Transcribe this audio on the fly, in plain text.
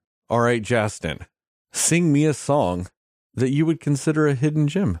All right, Justin, sing me a song that you would consider a hidden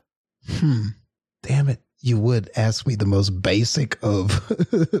gem. Damn it. You would ask me the most basic of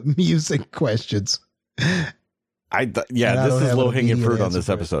music questions. This is low-hanging fruit on this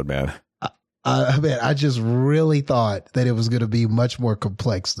episode, man. I just really thought that it was going to be much more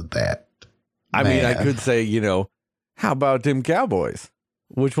complex than that. I mean, I could say, how about them Cowboys?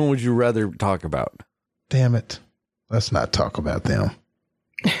 Which one would you rather talk about? Damn it. Let's not talk about them.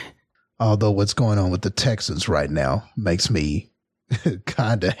 Although what's going on with the Texans right now makes me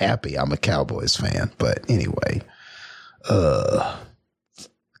kind of happy I'm a Cowboys fan. But anyway, God,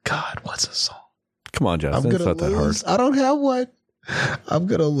 what's a song? Come on, Justin. It's not that hard. I don't have one. I'm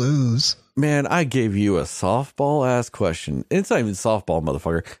going to lose. Man, I gave you a softball-ass question. It's not even softball,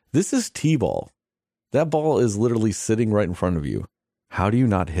 motherfucker. This is T-ball. That ball is literally sitting right in front of you. How do you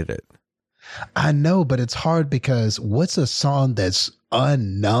not hit it? I know, but it's hard because what's a song that's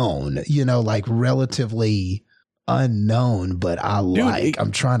unknown, like relatively unknown, but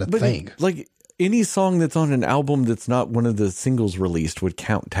I'm trying to think. Like any song that's on an album that's not one of the singles released would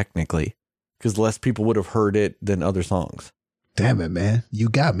count technically because less people would have heard it than other songs. Damn it, man. You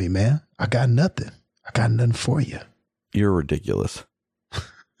got me, man. I got nothing. I got nothing for you. You're ridiculous.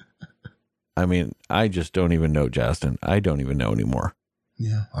 I mean, I just don't even know, Justin. I don't even know anymore.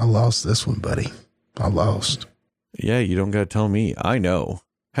 Yeah, I lost this one, buddy. I lost. Yeah, you don't got to tell me. I know.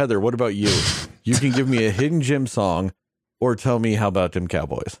 Heather, what about you? You can give me a hidden gem song or tell me how about them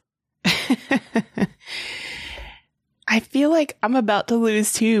Cowboys. I feel like I'm about to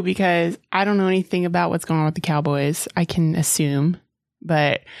lose too because I don't know anything about what's going on with the Cowboys. I can assume,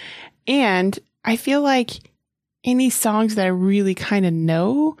 and I feel like any songs that I really kind of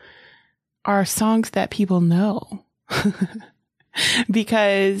know are songs that people know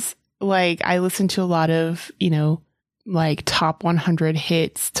because I listen to a lot of, top 100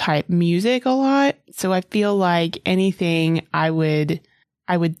 hits type music a lot. So I feel like anything I would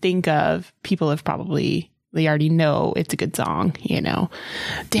think of, people have they already know it's a good song,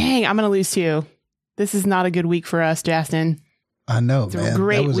 Dang, I'm going to lose too. This is not a good week for us, Justin. I know, it's man. A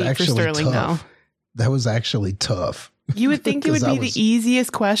great week for Sterling, though. That was actually tough. You would think it would be the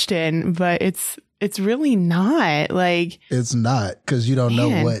easiest question, but it's really not. It's not because you don't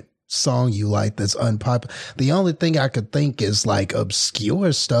know what song you like that's unpopular. The only thing I could think is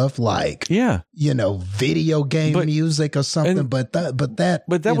obscure stuff video game music or something. But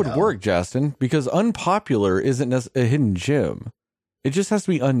that would work, Justin, because unpopular isn't a hidden gem. It just has to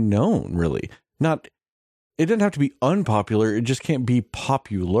be unknown, really. It doesn't have to be unpopular. It just can't be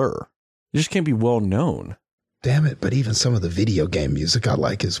popular. It just can't be well known. Damn it. But even some of the video game music I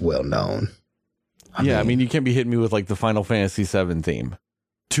like is well known. I mean, you can't be hitting me with the Final Fantasy VII theme.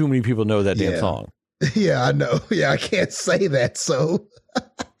 Too many people know that damn song. Yeah, I know. Yeah, I can't say that. So,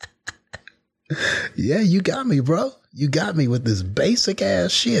 yeah, you got me, bro. You got me with this basic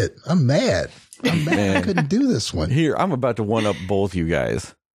ass shit. I'm mad. I couldn't do this one. Here, I'm about to one up both you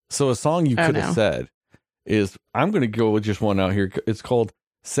guys. So a song you could have said is, I'm going to go with just one out here. It's called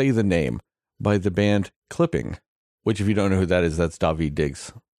Say the Name by the band Clipping, which if you don't know who that is, that's Daveed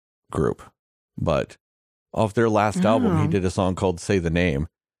Diggs' group. But off their last album, he did a song called Say the Name,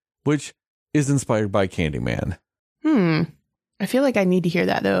 which is inspired by Candyman. I feel like I need to hear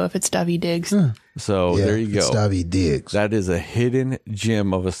that, though, if it's Daveed Diggs. So there you go. It's Daveed Diggs. That is a hidden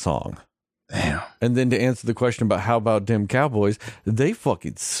gem of a song. Damn. And then to answer the question about how about them Cowboys, they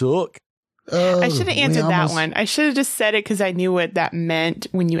fucking suck. I should have answered that one. I should have just said it because I knew what that meant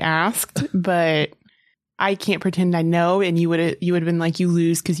when you asked, but I can't pretend I know, and you would have been like, you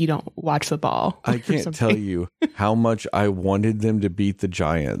lose because you don't watch football. I can't tell you how much I wanted them to beat the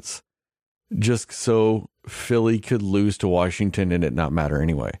Giants just so Philly could lose to Washington and it not matter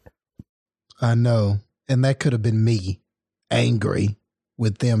anyway. I know. And that could have been me angry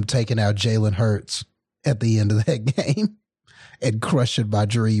with them taking out Jalen Hurts at the end of that game and crushing my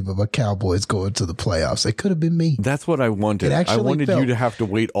dream of a Cowboys going to the playoffs. It could have been me. That's what I wanted. I wanted you to have to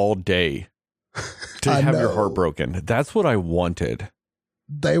wait all day to have your heart broken. That's what I wanted.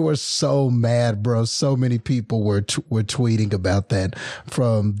 They were so mad, bro. So many people were tweeting about that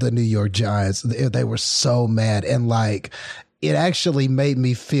from the New York Giants. They were so mad. And it actually made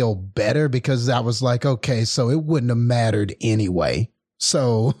me feel better because I was like, okay, so it wouldn't have mattered anyway.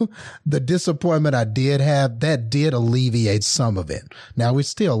 So the disappointment I did have, that did alleviate some of it. Now we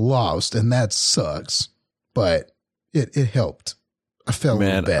still lost and that sucks, but it helped. I felt a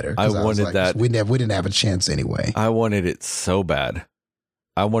little better. I wanted that. We didn't have a chance anyway. I wanted it so bad.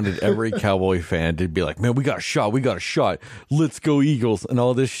 I wanted every Cowboy fan to be like, man, we got a shot. Let's go Eagles and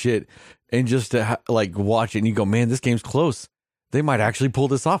all this shit. And just to watch it and you go, man, this game's close. They might actually pull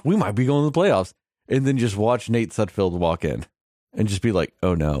this off. We might be going to the playoffs. And then just watch Nate Sudfeld walk in and just be like,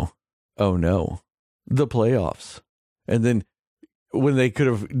 oh no, the playoffs. And then when they could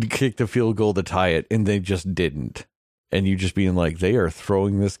have kicked a field goal to tie it and they just didn't. And you just being like, they are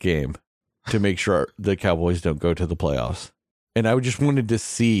throwing this game to make sure the Cowboys don't go to the playoffs. And I just wanted to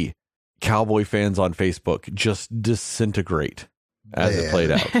see Cowboy fans on Facebook just disintegrate as it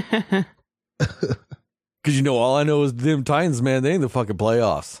played out. Because, all I know is them Titans, man, they ain't the fucking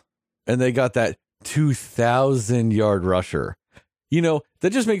playoffs. And they got that 2,000-yard rusher. That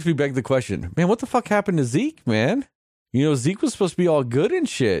just makes me beg the question, man, what the fuck happened to Zeke, man? Zeke was supposed to be all good and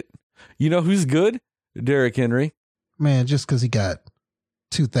shit. Who's good? Derrick Henry. Man, just because he got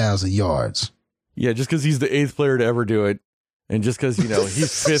 2,000 yards. Yeah, just because he's the 8th player to ever do it. And just because, he's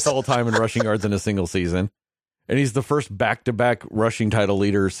 5th all time in rushing yards in a single season. And he's the first back-to-back rushing title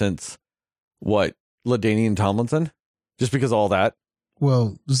leader since, LaDainian Tomlinson? Just because of all that?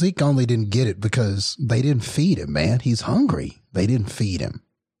 Well, Zeke only didn't get it because they didn't feed him, man. He's hungry. They didn't feed him.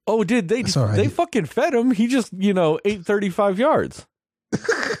 Oh, did they? Right. They fucking fed him. He just, ate 35 yards.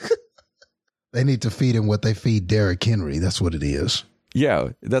 They need to feed him what they feed Derrick Henry. That's what it is. Yeah,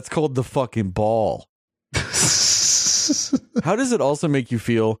 that's called the fucking ball. How does it also make you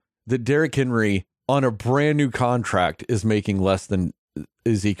feel that Derrick Henry on a brand new contract is making less than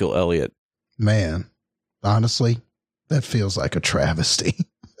Ezekiel Elliott? Man, honestly, that feels like a travesty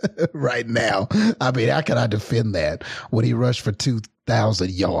right now. I mean, how can I defend that when he rushed for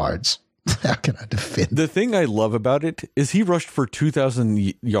 2,000 yards? How can I defend the thing I love about it is he rushed for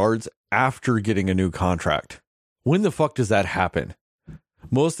 2,000 yards after getting a new contract. When the fuck does that happen?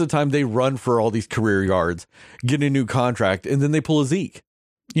 Most of the time they run for all these career yards, get a new contract, and then they pull a Zeke,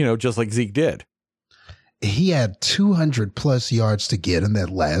 just like Zeke did. He had 200 plus yards to get in that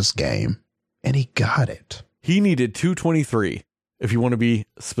last game, and he got it. He needed 223, if you want to be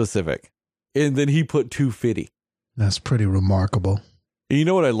specific. And then he put 250. That's pretty remarkable. And you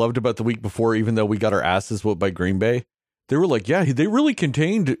know what I loved about the week before, even though we got our asses whooped by Green Bay? They were like, yeah, they really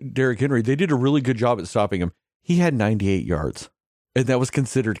contained Derrick Henry. They did a really good job at stopping him. He had 98 yards. And that was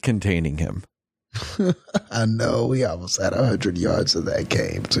considered containing him. I know. We almost had 100 yards in that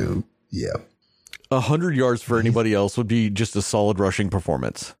game, too. Yeah. 100 yards for anybody else would be just a solid rushing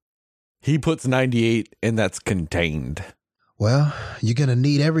performance. He puts 98, and that's contained. Well, you're going to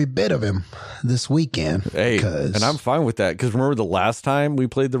need every bit of him this weekend. Hey, and I'm fine with that. Because remember the last time we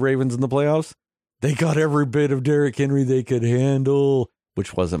played the Ravens in the playoffs? They got every bit of Derrick Henry they could handle,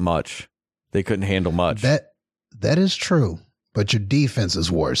 which wasn't much. They couldn't handle much. That is true. But your defense is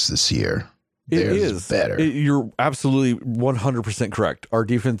worse this year. Theirs is better. You're absolutely 100% correct. Our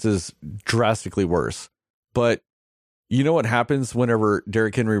defense is drastically worse. But you know what happens whenever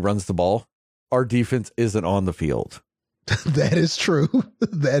Derrick Henry runs the ball? Our defense isn't on the field. That is true.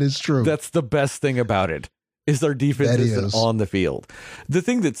 That is true. That's the best thing about it, is our defense isn't on the field. The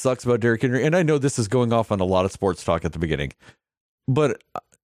thing that sucks about Derrick Henry, and I know this is going off on a lot of sports talk at the beginning, but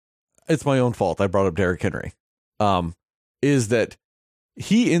it's my own fault. I brought up Derrick Henry. Is that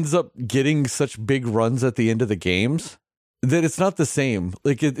he ends up getting such big runs at the end of the games that it's not the same.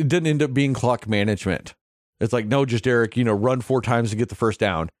 Like it didn't end up being clock management. It's like, no, just Derrick, run 4 times to get the first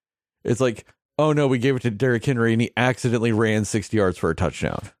down. It's like, oh no, we gave it to Derrick Henry and he accidentally ran 60 yards for a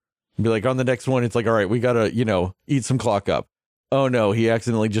touchdown. Be like, on the next one, it's like, all right, we got to, eat some clock up. Oh no, he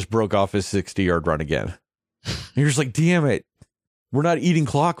accidentally just broke off his 60-yard run again. And you're just like, damn it. We're not eating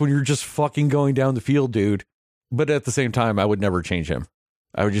clock when you're just fucking going down the field, dude. But at the same time, I would never change him.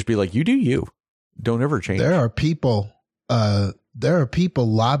 I would just be like, you do you. Don't ever change. There are people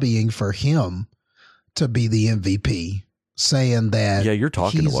lobbying for him to be the MVP, saying that you're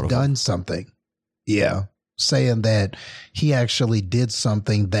talking he's done something. Yeah. Saying that he actually did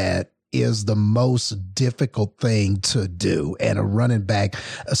something that is the most difficult thing to do. And a running back,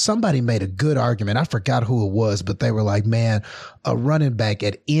 somebody made a good argument. I forgot who it was, but they were like, man, a running back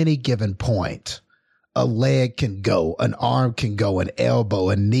at any given point, a leg can go, an arm can go, an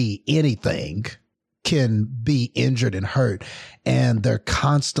elbow, a knee, anything can be injured and hurt. And they're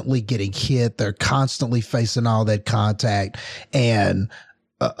constantly getting hit. They're constantly facing all that contact. And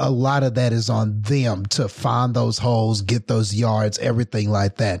a lot of that is on them to find those holes, get those yards, everything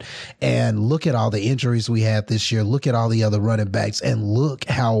like that. And look at all the injuries we had this year. Look at all the other running backs and look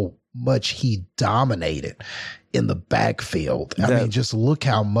how much he dominated in the backfield. I mean, just look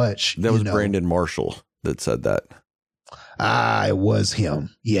how much. That was Brandon Marshall that said that. It was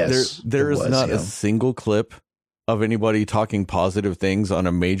him. Yes. There is not a single clip of anybody talking positive things on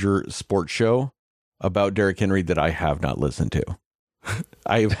a major sports show about Derrick Henry that I have not listened to.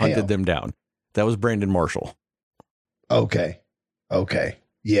 I have hunted them down. That was Brandon Marshall. Okay. Okay.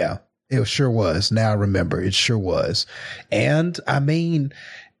 Yeah, it sure was. Now I remember. It sure was. And I mean,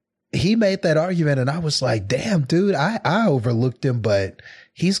 he made that argument and I was like, damn, dude, I overlooked him, but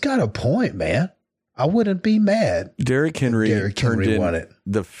he's got a point, man. I wouldn't be mad. Derrick Henry turned in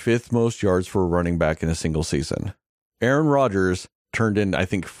the 5th most yards for a running back in a single season. Aaron Rodgers turned in, I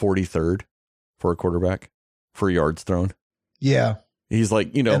think, 43rd for a quarterback for yards thrown. Yeah. He's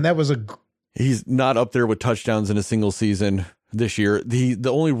like, you know, and that was he's not up there with touchdowns in a single season this year. The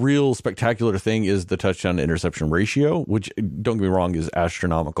only real spectacular thing is the touchdown to interception ratio, which, don't get me wrong, is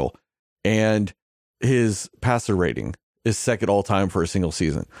astronomical. And his passer rating is second all time for a single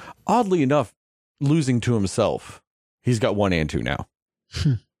season. Oddly enough, losing to himself, he's got 1 and 2 now.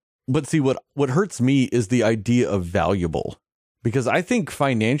 But see, what hurts me is the idea of valuable, because I think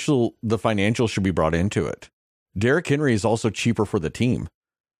the financial should be brought into it. Derrick Henry is also cheaper for the team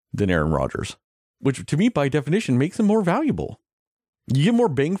than Aaron Rodgers, which to me, by definition, makes him more valuable. You get more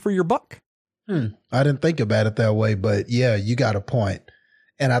bang for your buck. I didn't think about it that way, but yeah, you got a point.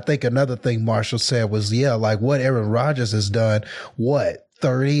 And I think another thing Marshall said was, yeah, like what Aaron Rodgers has done,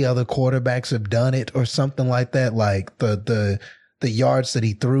 30 other quarterbacks have done it or something like that. Like the yards that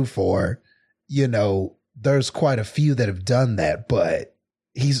he threw for, you know, there's quite a few that have done that, but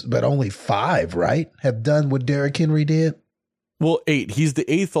only 5, right? Have done what Derrick Henry did. Well, 8. He's the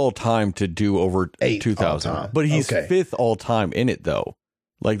 8th all time to do over 2,000, but he's 5th all time in it though.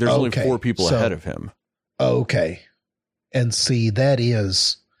 Like there's only 4 people ahead of him. Okay. And see, that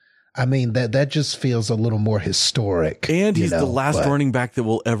is, I mean, that just feels a little more historic. And he's the last running back that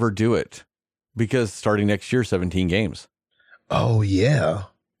will ever do it, because starting next year, 17 games. Oh, yeah.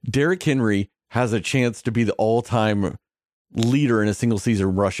 Derrick Henry has a chance to be the all-time leader in a single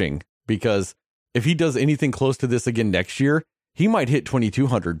season rushing, because if he does anything close to this again next year, he might hit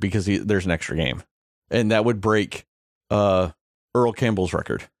 2,200 because there's an extra game. And that would break Earl Campbell's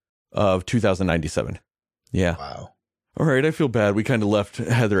record of 2,097. Yeah. Wow. All right, I feel bad. We kind of left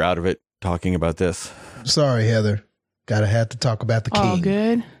Heather out of it talking about this. Sorry, Heather. Have to talk about the king. All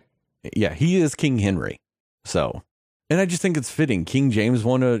good. Yeah, he is King Henry. So, and I just think it's fitting. King James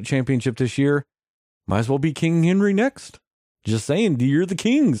won a championship this year. Might as well be King Henry next. Just saying, you're the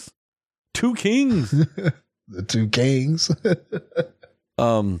kings. 2 kings. The 2 kings.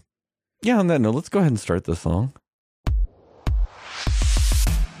 Yeah, on that note, let's go ahead and start this song.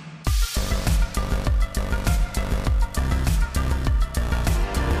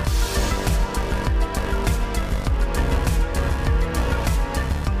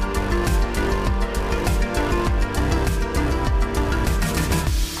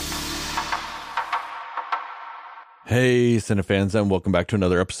 Hey, Cinefans, and welcome back to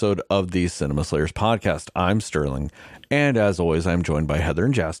another episode of the Cinema Slayers podcast. I'm Sterling, and as always, I'm joined by Heather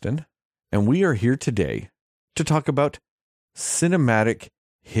and Justin, and we are here today to talk about cinematic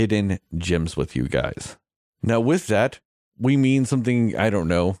hidden gems with you guys. Now, with that, we mean something, I don't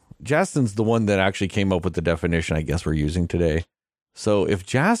know. Justin's the one that actually came up with the definition I guess we're using today. So if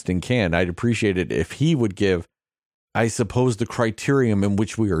Justin can, I'd appreciate it if he would give, I suppose, the criterion in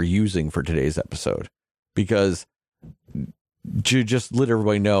which we are using for today's episode. Because to just let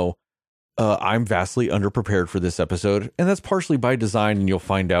everybody know, I'm vastly underprepared for this episode, and that's partially by design, and you'll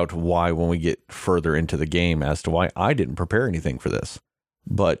find out why when we get further into the game as to why I didn't prepare anything for this.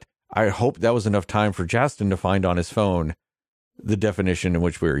 But I hope that was enough time for Justin to find on his phone the definition in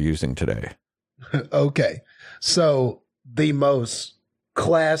which we are using today. Okay. So the most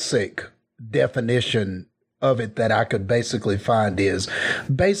classic definition of it that I could basically find is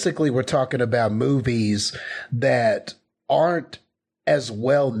basically we're talking about movies that aren't as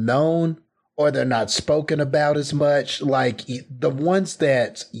well known, or they're not spoken about as much, like the ones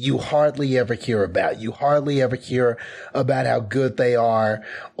that you hardly ever hear about. You hardly ever hear about how good they are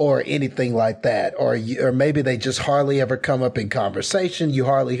or anything like that. Or maybe they just hardly ever come up in conversation. You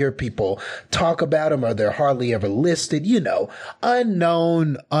hardly hear people talk about them, or they're hardly ever listed,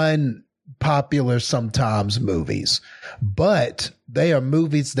 unknown, unpopular sometimes movies. But they are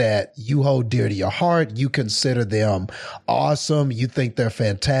movies that you hold dear to your heart. You consider them awesome. You think they're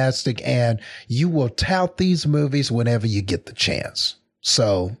fantastic, and you will tout these movies whenever you get the chance.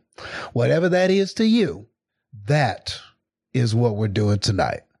 So whatever that is to you, that is what we're doing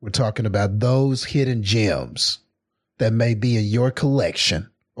tonight. We're talking about those hidden gems that may be in your collection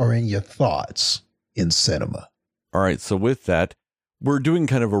or in your thoughts in cinema. All right. So with that, we're doing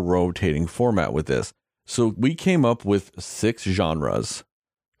kind of a rotating format with this. So we came up with 6 genres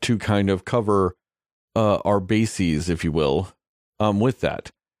to kind of cover our bases, if you will, with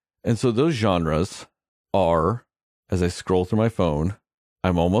that. And so those genres are, as I scroll through my phone,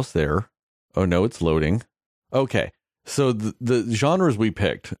 I'm almost there. Oh no, it's loading. Okay. So the genres we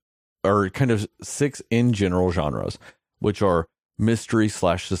picked are kind of 6 in general genres, which are mystery /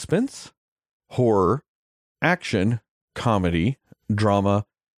 suspense, horror, action, comedy, drama,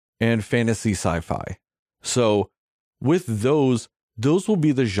 and fantasy sci-fi. So with those will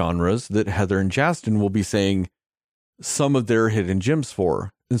be the genres that Heather and Justin will be saying some of their hidden gems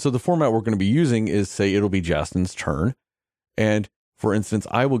for. And so the format we're going to be using is, say, it'll be Justin's turn. And for instance,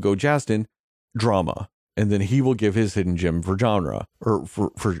 I will go Justin, drama. And then he will give his hidden gem for genre, or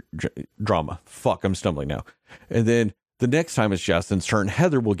for drama. Fuck, I'm stumbling now. And then the next time it's Justin's turn,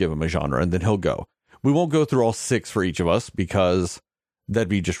 Heather will give him a genre, and then he'll go. We won't go through all 6 for each of us because that'd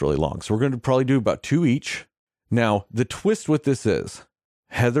be just really long. So we're going to probably do about 2 each. Now, the twist with this is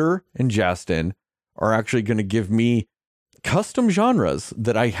Heather and Justin are actually going to give me custom genres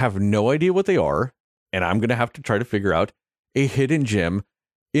that I have no idea what they are, and I'm going to have to try to figure out a hidden gem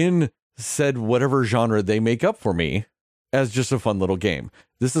in said whatever genre they make up for me as just a fun little game.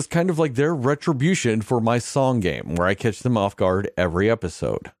 This is kind of like their retribution for my song game where I catch them off guard every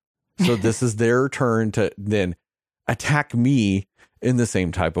episode. So this is their turn to then attack me in the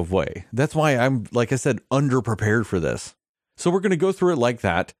same type of way. That's why I'm, like I said, underprepared for this. So we're going to go through it like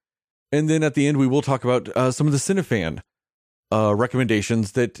that. And then at the end, we will talk about some of the Cinefan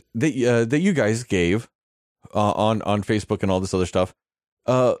recommendations that you guys gave on Facebook and all this other stuff.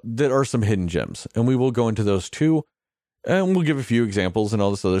 That are some hidden gems, and we will go into those too, and we'll give a few examples and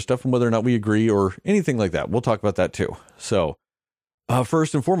all this other stuff and whether or not we agree or anything like that. We'll talk about that too. So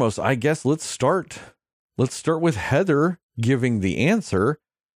first and foremost, I guess let's start with Heather giving the answer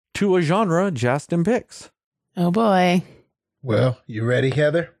to a genre Justin picks. Oh boy. Well, you ready,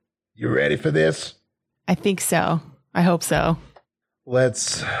 Heather? You ready for this? I think so. I hope so.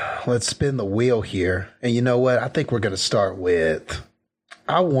 Let's spin the wheel here. And you know what? I think we're going to start with,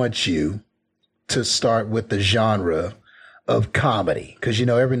 I want you to start with the genre of comedy, because, you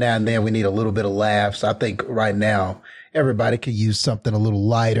know, every now and then we need a little bit of laughs. I think right now everybody could use something a little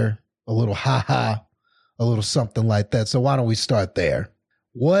lighter, a little ha-ha, a little something like that. So why don't we start there?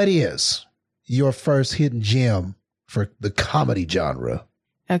 What is your first hidden gem for the comedy genre?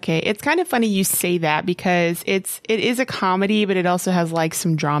 Okay, it's kind of funny you say that because it is a comedy, but it also has like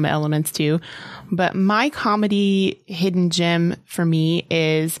some drama elements too. But my comedy hidden gem for me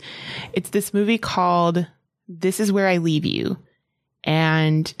it's this movie called This Is Where I Leave You.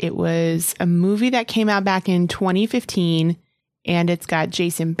 And it was a movie that came out back in 2015. And it's got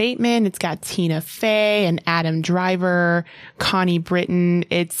Jason Bateman, it's got Tina Fey and Adam Driver, Connie Britton.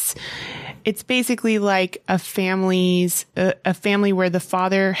 It's basically like a family where the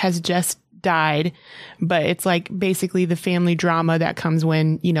father has just died, but it's like basically the family drama that comes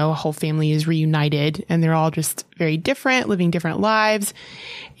when, you know, a whole family is reunited and they're all just very different, living different lives.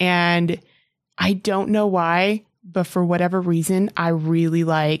 And I don't know why, but for whatever reason, I really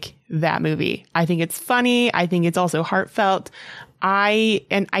like that movie. I think it's funny. I think it's also heartfelt. I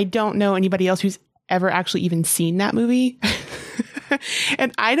don't know anybody else who's ever actually even seen that movie.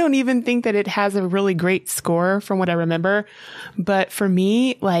 And I don't even think that it has a really great score from what I remember. But for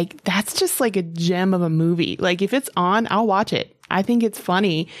me, like, that's just like a gem of a movie. Like, if it's on, I'll watch it. I think it's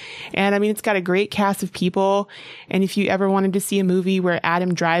funny. And I mean, it's got a great cast of people. And if you ever wanted to see a movie where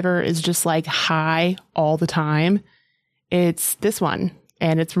Adam Driver is just like high all the time, it's this one.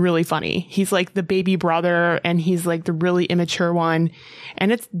 And it's really funny. He's like the baby brother and he's like the really immature one.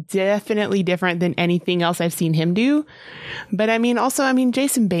 And it's definitely different than anything else I've seen him do. But I mean, also,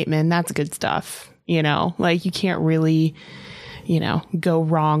 Jason Bateman, that's good stuff. You know, like you can't really, you know, go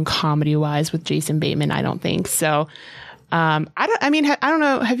wrong comedy wise with Jason Bateman, I don't think. So, I don't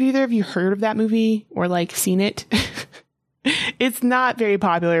know. Have either of you heard of that movie or like seen it? It's not very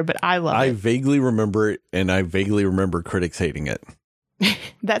popular, but I love it. I vaguely remember it, and I vaguely remember critics hating it.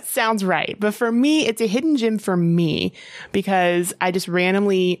 That sounds right. But for me, it's a hidden gem for me because I just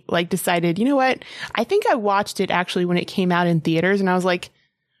randomly like decided, you know what? I think I watched it actually when it came out in theaters and I was like,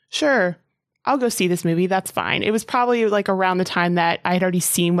 sure, I'll go see this movie. That's fine. It was probably like around the time that I had already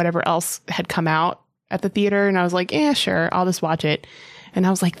seen whatever else had come out at the theater. And I was like, yeah, sure, I'll just watch it. And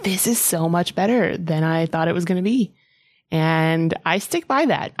I was like, this is so much better than I thought it was going to be. And I stick by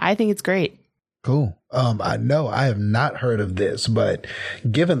that. I think it's great. Cool. I know I have not heard of this, but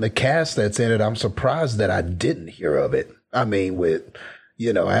given the cast that's in it, I'm surprised that I didn't hear of it. I mean, with,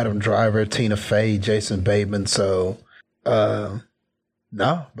 you know, Adam Driver, Tina Fey, Jason Bateman. So, no,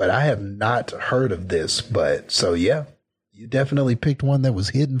 but I have not heard of this. But so, yeah, you definitely picked one that was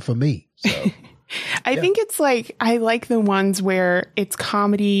hidden for me. So. I think it's like, I like the ones where it's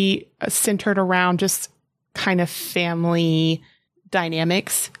comedy centered around just kind of family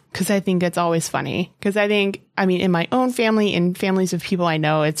dynamics. because I think it's always funny. Because I mean, in my own family and families of people I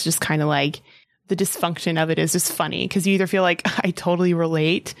know, it's just kind of like the dysfunction of it is just funny because you either feel like I totally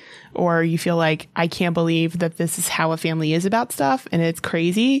relate or you feel like I can't believe that this is how a family is about stuff and it's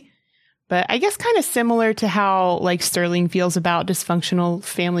crazy. But I guess kind of similar to how like Sterling feels about dysfunctional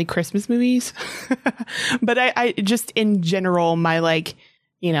family Christmas movies. But I just in general, my like,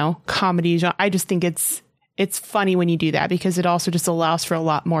 you know, comedy genre, I just think it's funny when you do that because it also just allows for a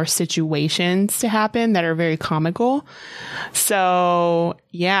lot more situations to happen that are very comical. So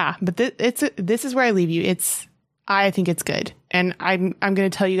yeah, but this is where I leave you. I think it's good. And I'm going to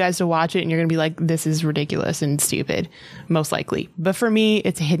tell you guys to watch it and you're going to be like, this is ridiculous and stupid, most likely. But for me,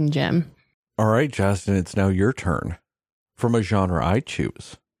 it's a hidden gem. All right, Justin, it's now your turn. From a genre I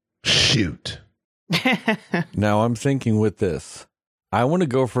choose. Shoot. Now I'm thinking with this. I want to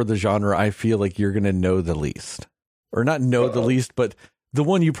go for the genre I feel like you're going to know the least. Or not know the least, but the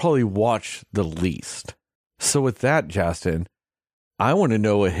one you probably watch the least. So with that, Justin, I want to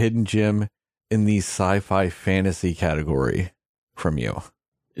know a hidden gem in the sci-fi fantasy category from you.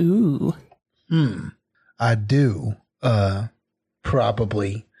 Ooh. I do.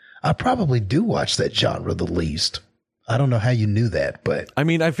 I probably do watch that genre the least. I don't know how you knew that, but I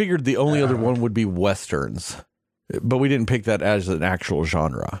mean, I figured the only other one would be Westerns, but we didn't pick that as an actual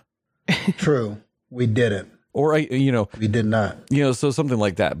genre. True. We didn't. Or we did not. So something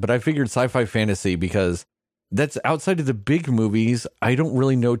like that. But I figured sci-fi fantasy because that's outside of the big movies. I don't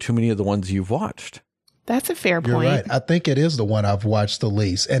really know too many of the ones you've watched. That's a fair point. You're right. I think it is the one I've watched the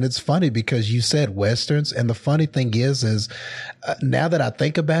least. And it's funny because you said Westerns. And the funny thing is now that I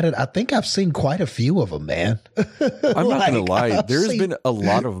think about it, I think I've seen quite a few of them, man. I'm not going to lie. There's been a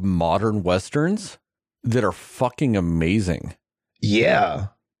lot of modern Westerns that are fucking amazing. Yeah.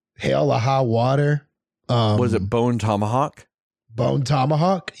 Hell or High Water. Was it Bone Tomahawk? Bone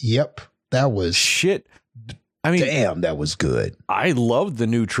Tomahawk? Yep. That was shit. I mean, damn, that was good. I loved the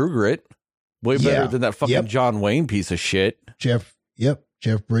new True Grit. Way better than that fucking John Wayne piece of shit. Jeff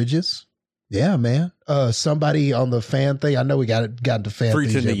Bridges. Yeah, man. Somebody on the fan thing. I know we got into fan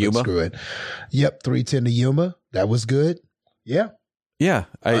 310 to Yuma. Screw it. Yep, 310 to Yuma. That was good. Yeah. Yeah.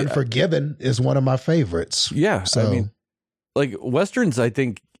 Unforgiven is one of my favorites. Yeah. So, I mean, like Westerns, I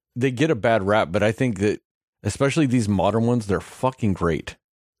think they get a bad rap, but I think that especially these modern ones, they're fucking great.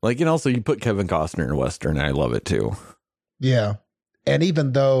 Like, and also you put Kevin Costner in a Western. I love it too. Yeah. And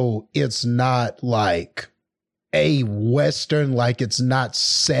even though it's not like a Western, like it's not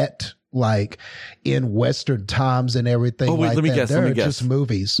set like in Western times and everything. Oh, wait, like let me that. guess. They're let me guess. Just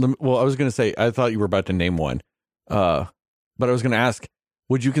movies. Well, I was going to say, I thought you were about to name one. But I was going to ask,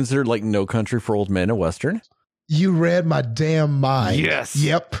 would you consider like No Country for Old Men a Western? You read my damn mind. Yes.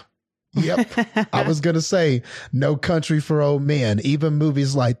 Yep. I was going to say No Country for Old Men, even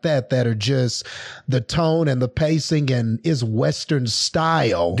movies like that are just the tone and the pacing and is Western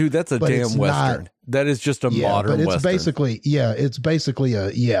style. Dude, that's a damn Western. That is just a modern but it's Western. It's basically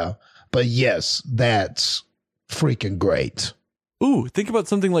but yes, that's freaking great. Ooh, think about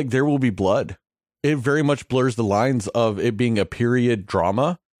something like There Will Be Blood. It very much blurs the lines of it being a period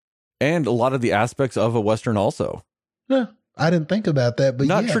drama and a lot of the aspects of a Western also. Yeah. I didn't think about that, but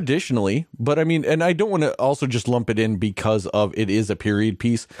not traditionally, but I mean, and I don't want to also just lump it in because of it is a period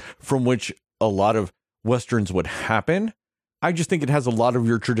piece from which a lot of Westerns would happen. I just think it has a lot of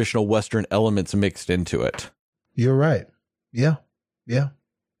your traditional Western elements mixed into it. You're right. Yeah. Yeah.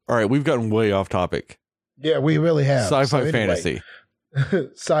 All right. We've gotten way off topic. Yeah, we really have. Sci-fi fantasy.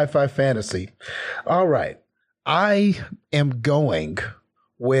 Sci-fi fantasy. All right. I am going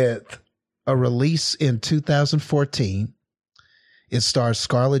with a release in 2014. It stars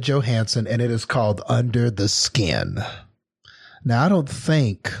Scarlett Johansson, and it is called Under the Skin. Now, I don't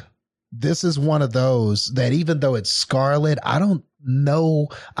think this is one of those that even though it's Scarlett, I don't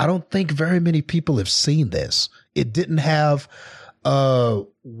think very many people have seen this. It didn't have a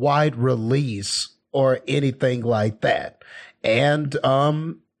wide release or anything like that. And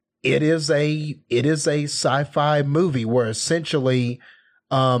it is a sci-fi movie where essentially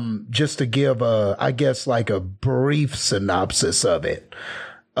just to give a brief synopsis of it.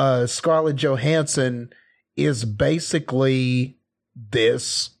 Scarlett Johansson is basically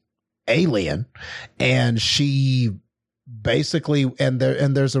this alien, and she basically, and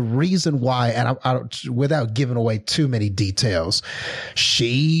there's a reason why, and I don't, without giving away too many details,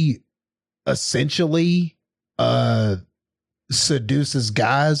 she essentially, seduces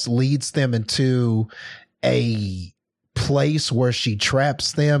guys, leads them into a place where she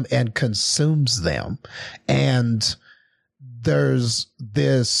traps them and consumes them. And there's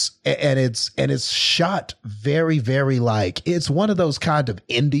this, and it's shot very, very like, it's one of those kind of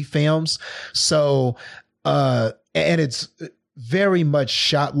indie films. So, and it's very much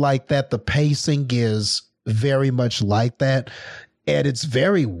shot like that. The pacing is very much like that. And it's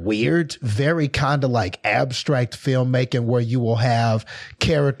very weird, very kind of like abstract filmmaking where you will have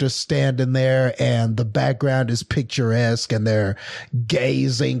characters standing there and the background is picturesque and they're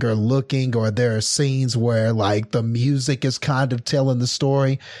gazing or looking, or there are scenes where like the music is kind of telling the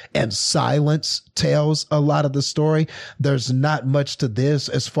story and silence tells a lot of the story. There's not much to this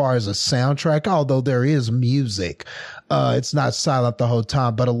as far as a soundtrack, although there is music. It's not silent the whole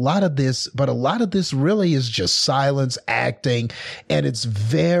time, but a lot of this really is just silence, acting, and it's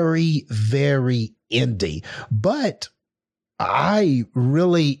very, very indie. But I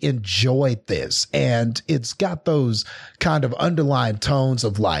really enjoyed this, and it's got those kind of underlying tones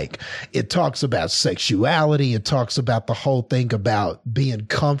of like, it talks about sexuality. It talks about the whole thing about being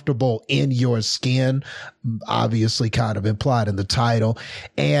comfortable in your skin, obviously kind of implied in the title.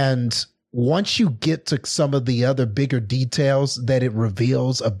 And once you get to some of the other bigger details that it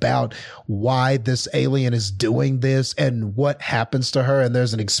reveals about why this alien is doing this and what happens to her, and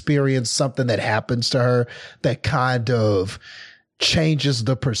there's an experience, something that happens to her that kind of changes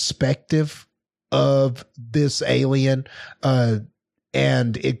the perspective of this alien,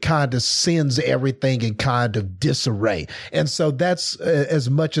 and it kind of sends everything in kind of disarray. And so that's as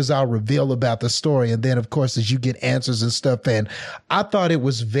much as I'll reveal about the story. And then, of course, as you get answers and stuff, and I thought it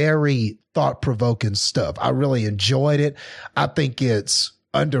was very thought-provoking stuff. I really enjoyed it. I think it's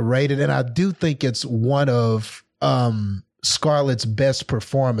underrated, and I do think it's one of Scarlett's best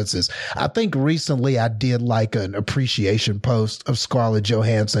performances. I think recently I did like an appreciation post of Scarlett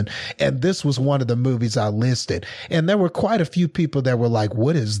Johansson, and this was one of the movies I listed. And there were quite a few people that were like,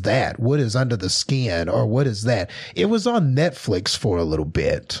 what is that? What is Under the Skin? Or what is that? It was on Netflix for a little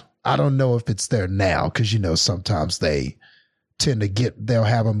bit. I don't know if it's there now, because, you know, sometimes they tend to they'll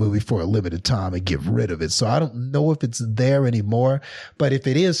have a movie for a limited time and get rid of it. So I don't know if it's there anymore, but if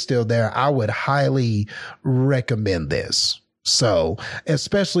it is still there, I would highly recommend this. So,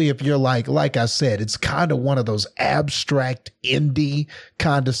 especially if you're like I said, it's kind of one of those abstract indie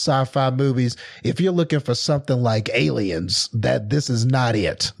kind of sci-fi movies. If you're looking for something like Aliens, this is not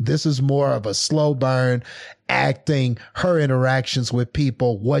it. This is more of a slow burn, acting, her interactions with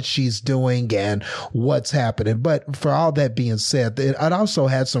people, what she's doing and what's happening. But for all that being said, it also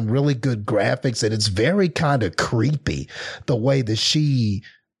had some really good graphics, and it's very kind of creepy the way that she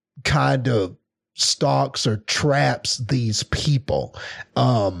kind of stalks or traps these people,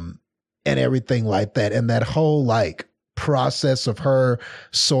 and everything like that. And that whole like process of her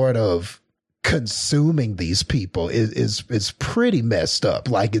sort of consuming these people is pretty messed up.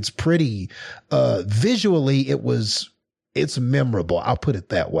 Like, it's pretty visually it's memorable. I'll put it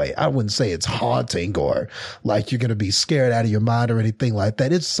that way. I wouldn't say it's haunting or like you're going to be scared out of your mind or anything like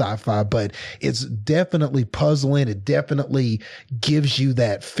that. It's sci-fi, but it's definitely puzzling. It definitely gives you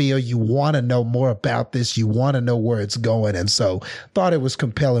that feel. You want to know more about this. You want to know where it's going. And so thought it was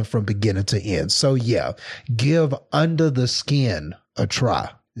compelling from beginning to end. So yeah, give Under the Skin a try.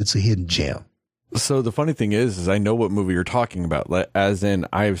 It's a hidden gem. So the funny thing is I know what movie you're talking about. As in,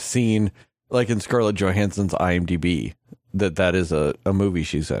 I've seen, like in Scarlett Johansson's IMDb, that is a movie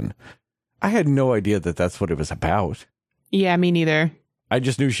she's in. I had no idea that that's what it was about. Yeah, me neither. I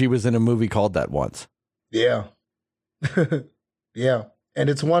just knew she was in a movie called that once. Yeah. Yeah. And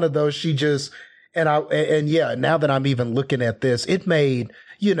it's one of those, and yeah, now that I'm even looking at this, it made,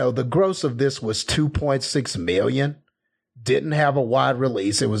 the gross of this was 2.6 million. Didn't have a wide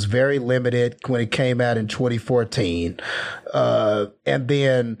release. It was very limited when it came out in 2014. And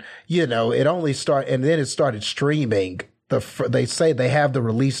then, it started streaming. They say they have the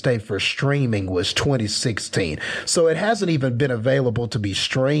release date for streaming was 2016. So it hasn't even been available to be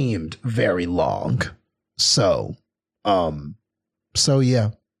streamed very long. So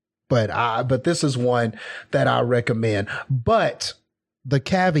yeah, but this is one that I recommend. But the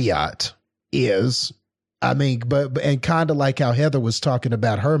caveat is, and kind of like how Heather was talking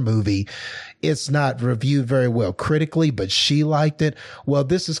about her movie, it's not reviewed very well critically, but she liked it. Well,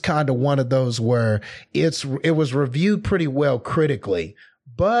 this is kind of one of those where it was reviewed pretty well critically,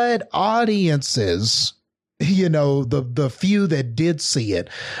 but audiences, the few that did see it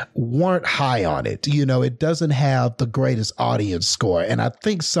weren't high on it. It doesn't have the greatest audience score. And I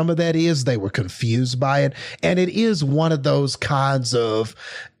think some of that is they were confused by it. And it is one of those kinds of,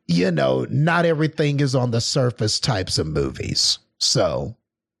 not everything is on the surface types of movies. So,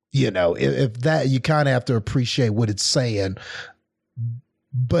 if that, you kind of have to appreciate what it's saying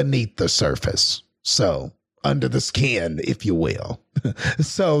beneath the surface. So, under the skin, if you will.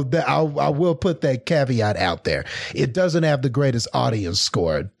 So I will put that caveat out there. It doesn't have the greatest audience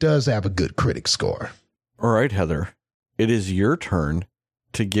score. It does have a good critic score. All right, Heather, it is your turn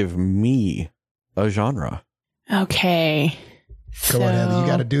to give me a genre. Okay. Come on, Heather, you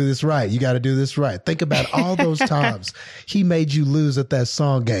got to do this right. You got to do this right. Think about all those times he made you lose at that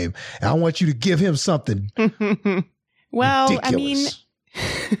song game. And I want you to give him something. Well, ridiculous. I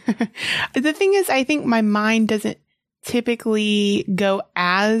mean, the thing is, I think my mind doesn't typically go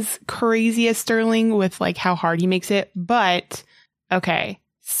as crazy as Sterling with like how hard he makes it. But okay,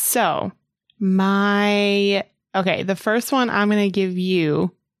 so the first one I'm going to give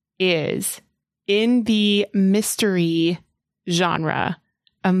you is in the mystery genre,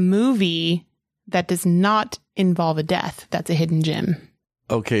 a movie that does not involve a death. That's a hidden gem.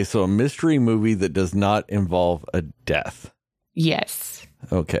 Okay, so a mystery movie that does not involve a death. Yes.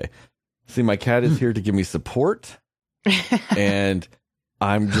 Okay. See, my cat is here to give me support. And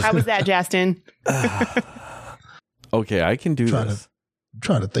I'm just... How was that, Justin? Okay, I can do this. I'm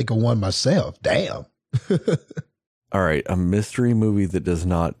trying to think of one myself. Damn. All right, a mystery movie that does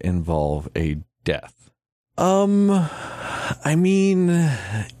not involve a death. I mean,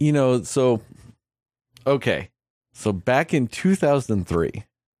 okay. So back in 2003,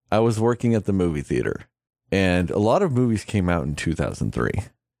 I was working at the movie theater, and a lot of movies came out in 2003.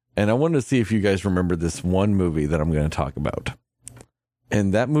 And I wanted to see if you guys remember this one movie that I'm going to talk about.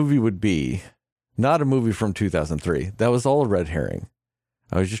 And that movie would be not a movie from 2003. That was all a red herring.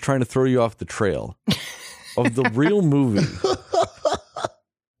 I was just trying to throw you off the trail of the real movie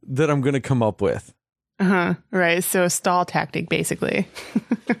that I'm going to come up with. Uh-huh. Right. So a stall tactic, basically.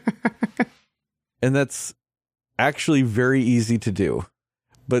 And that's actually very easy to do.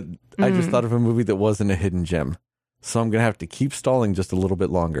 But I just thought of a movie that wasn't a hidden gem. So I'm going to have to keep stalling just a little bit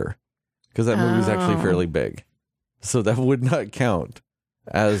longer because that movie is actually fairly big. So that would not count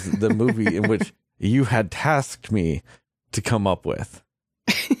as the movie in which you had tasked me to come up with.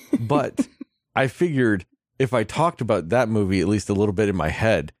 But I figured if I talked about that movie at least a little bit in my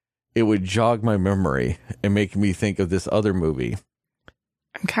head, it would jog my memory and make me think of this other movie.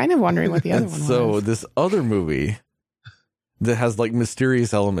 I'm kind of wondering what the other one was. So this other movie that has like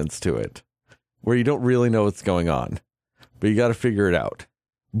mysterious elements to it where you don't really know what's going on, but you got to figure it out.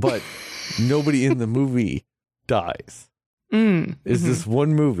 But nobody in the movie dies. Is this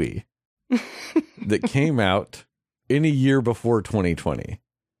one movie that came out in a year before 2020.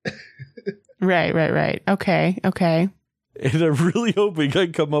 Right. Okay. And I'm really hoping I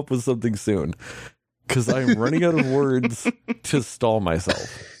come up with something soon because I'm running out of words to stall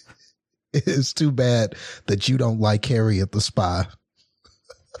myself. It's too bad that you don't like Harriet the Spy.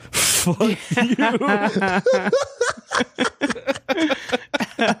 Fuck you.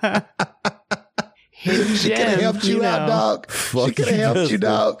 She could have helped you out, dog. She could have helped you,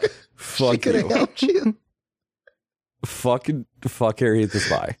 dog. She could have helped you. Fuck Harriet the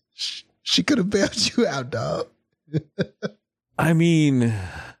Spy. She could have bailed you out, dog. I mean,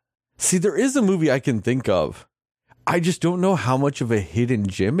 see, there is a movie I can think of. I just don't know how much of a hidden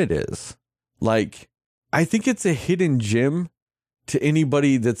gem it is. Like, I think it's a hidden gem to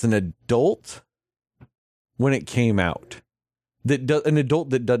anybody that's an adult when it came out. An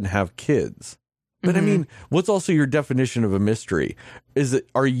adult that doesn't have kids. But I mean, what's also your definition of a mystery?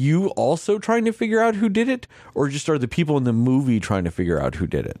 Are you also trying to figure out who did it? Or just are the people in the movie trying to figure out who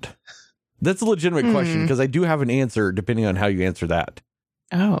did it? That's a legitimate question because I do have an answer depending on how you answer that.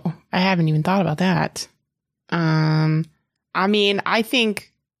 Oh, I haven't even thought about that. I mean, I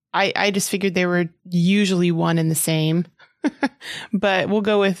think I just figured they were usually one and the same, but we'll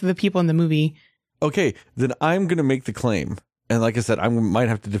go with the people in the movie. Okay, then I'm going to make the claim. And like I said, I might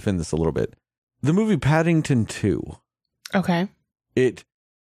have to defend this a little bit. The movie Paddington 2. Okay. It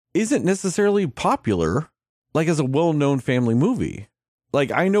isn't necessarily popular, like as a well-known family movie.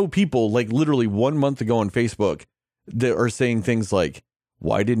 Like I know people like literally 1 month ago on Facebook that are saying things like,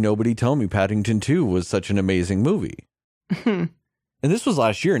 why did nobody tell me Paddington 2 was such an amazing movie? And this was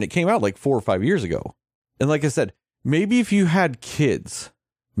last year and it came out like 4 or 5 years ago. And like I said, maybe if you had kids,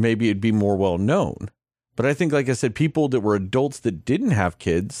 maybe it'd be more well known. But I think, like I said, people that were adults that didn't have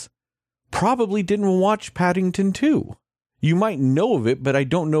kids probably didn't watch Paddington 2. You might know of it, but I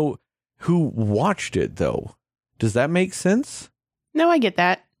don't know who watched it, though. Does that make sense? No, I get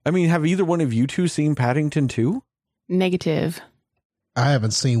that. I mean, have either one of you two seen Paddington 2? Negative. I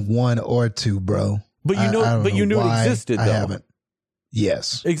haven't seen 1 or 2, bro. But you knew it existed, though. I haven't.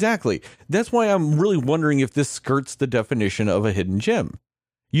 Yes. Exactly. That's why I'm really wondering if this skirts the definition of a hidden gem.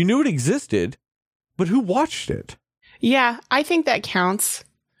 You knew it existed, but who watched it? Yeah, I think that counts.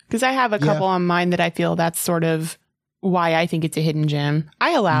 Because I have a couple on mine that I feel that's sort of why I think it's a hidden gem.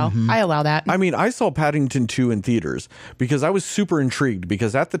 I allow that. I mean, I saw Paddington 2 in theaters because I was super intrigued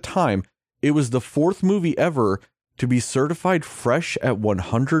because at the time it was the 4th movie ever to be certified fresh at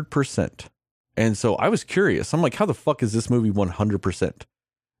 100%. And so I was curious. I'm like, how the fuck is this movie 100%?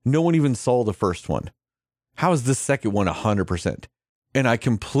 No one even saw the first one. How is this second one 100%? And I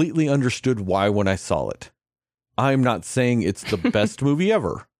completely understood why when I saw it. I'm not saying it's the best movie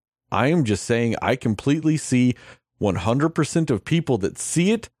ever. I am just saying I completely see 100% of people that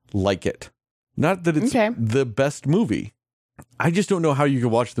see it like it. Not that it's the best movie. I just don't know how you can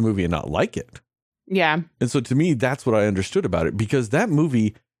watch the movie and not like it. Yeah. And so to me, that's what I understood about it, because that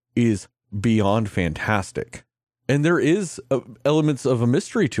movie is beyond fantastic. And there is elements of a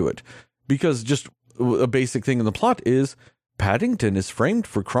mystery to it, because just a basic thing in the plot is Paddington is framed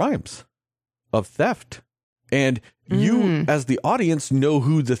for crimes of theft. And you, as the audience, know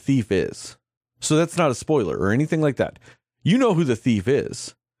who the thief is. So that's not a spoiler or anything like that. You know who the thief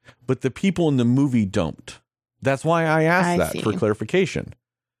is, but the people in the movie don't. That's why I asked for clarification.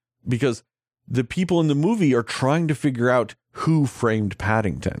 Because the people in the movie are trying to figure out who framed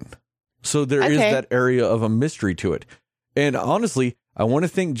Paddington. So there is that area of a mystery to it. And honestly, I want to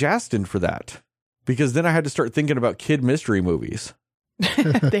thank Justin for that. Because then I had to start thinking about kid mystery movies.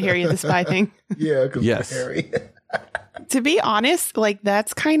 The Harry and the Spy thing. Yeah, because Harry. To be honest, like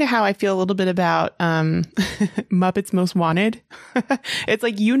that's kind of how I feel a little bit about Muppets Most Wanted. It's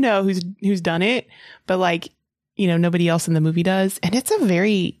like, you know who's done it, but like, you know, nobody else in the movie does, and it's a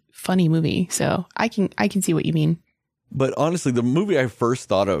very funny movie. So I can see what you mean. But honestly, the movie I first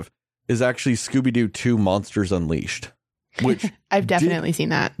thought of is actually Scooby-Doo 2: Monsters Unleashed, which I've definitely seen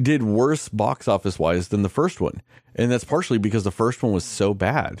that. Did worse box office wise than the first one. And that's partially because the first one was so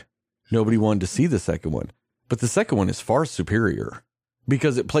bad. Nobody wanted to see the second one. But the second one is far superior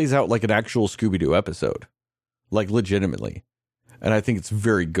because it plays out like an actual Scooby-Doo episode, like legitimately. And I think it's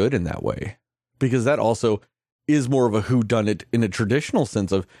very good in that way, because that also is more of a whodunit in a traditional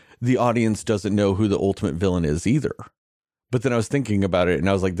sense of the audience doesn't know who the ultimate villain is either. But then I was thinking about it and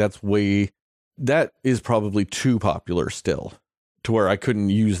I was like, that is probably too popular still to where I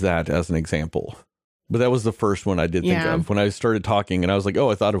couldn't use that as an example. But that was the first one I did think of when I started talking, and I was like,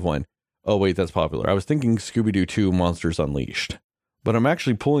 oh, I thought of one. Oh, wait, that's popular. I was thinking Scooby-Doo 2: Monsters Unleashed. But I'm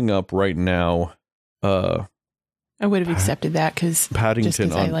actually pulling up right now. I would have accepted that because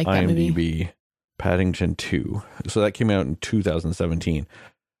Paddington on like IMDb. Paddington 2. So that came out in 2017.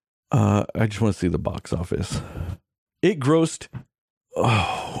 I just want to see the box office. It grossed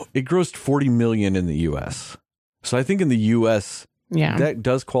 40 million in the US. So I think in the US, that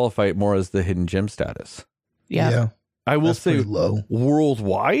does qualify it more as the hidden gem status. Yeah. I will say low.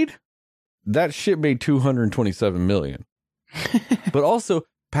 Worldwide, that shit made 227 million. But also,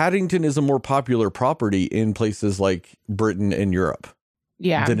 Paddington is a more popular property in places like Britain and Europe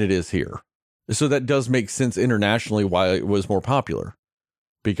than it is here. So that does make sense internationally why it was more popular,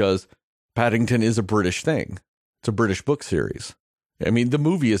 because Paddington is a British thing. It's a British book series. I mean, the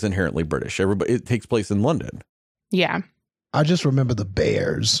movie is inherently British. It takes place in London. Yeah. I just remember the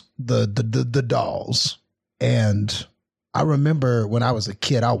bears, the dolls. And I remember when I was a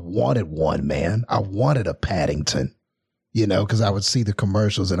kid, I wanted one, man. I wanted a Paddington, you know, because I would see the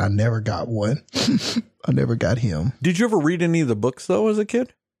commercials and I never got one. I never got him. Did you ever read any of the books, though, as a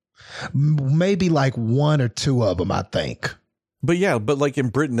kid? Maybe like one or two of them, I think. But yeah, but like in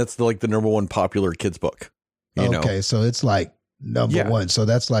Britain, that's the number one popular kids book. You know? So it's like number one. So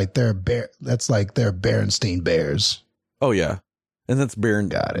that's like their Berenstain Bears. Oh yeah, and that's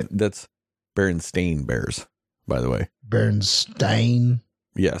Got it. That's Berenstain Bears, by the way. Berenstain.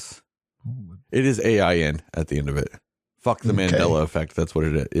 Yes, it is AIN at the end of it. Fuck the Mandela effect. That's what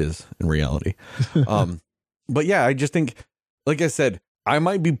it is in reality. But yeah, I just think, like I said, I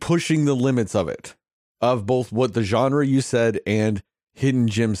might be pushing the limits of it, of both what the genre you said and hidden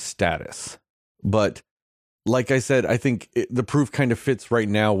gem status. But like I said, I think the proof kind of fits right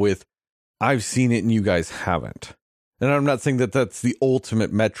now with I've seen it and you guys haven't. And I'm not saying that that's the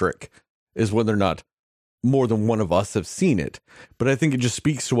ultimate metric, is whether or not more than one of us have seen it. But I think it just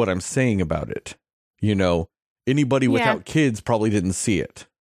speaks to what I'm saying about it. You know, anybody without kids probably didn't see it.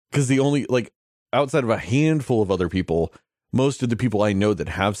 Because the only, outside of a handful of other people, most of the people I know that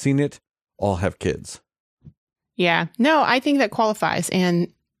have seen it all have kids. Yeah. No, I think that qualifies.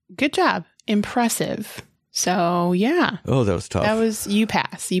 And good job. Impressive. So, yeah. Oh, that was tough. You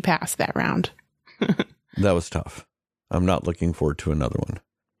passed that round. That was tough. I'm not looking forward to another one.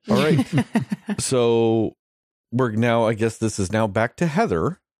 All right. So we're now, I guess this is now back to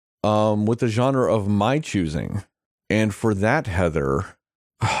Heather, with the genre of my choosing. And for that, Heather,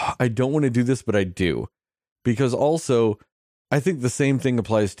 I don't want to do this, but I do. Because also, I think the same thing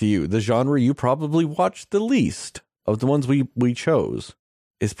applies to you. The genre you probably watched the least of the ones we chose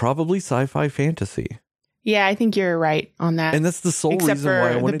is probably sci-fi fantasy. Yeah, I think you're right on that. And that's the sole Except reason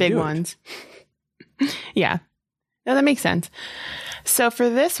why I want to do it. the big ones. Yeah. No, that makes sense. So for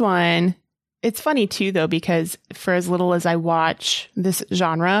this one, it's funny too, though, because for as little as I watch this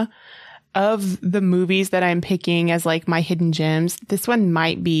genre, of the movies that I'm picking as like my hidden gems, this one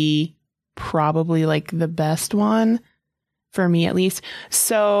might be probably like the best one for me, at least.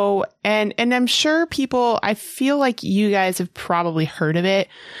 So, and I'm sure I feel like you guys have probably heard of it,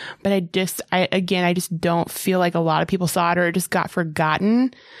 but I just don't feel like a lot of people saw it, or it just got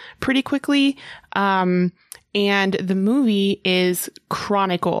forgotten pretty quickly. And the movie is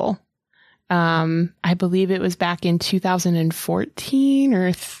Chronicle. I believe it was back in 2014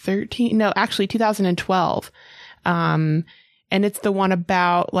 or 13. No, actually 2012. And it's the one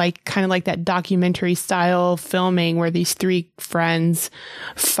about like kind of like that documentary style filming where these three friends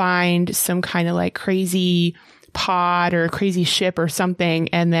find some kind of like crazy pod or crazy ship or something.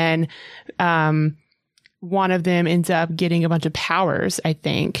 And then, one of them ends up getting a bunch of powers, I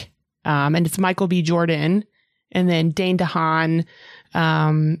think. And it's Michael B. Jordan and then Dane DeHaan,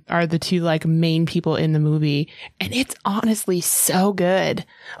 are the two like main people in the movie. And it's honestly so good.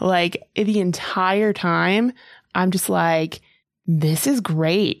 Like the entire time, I'm just like, this is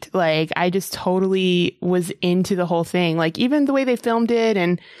great. Like I just totally was into the whole thing. Like even the way they filmed it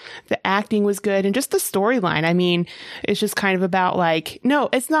and the acting was good and just the storyline. I mean, it's just kind of about like, no,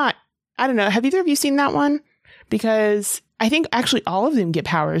 it's not. I don't know. Have either of you seen that one? Because I think actually all of them get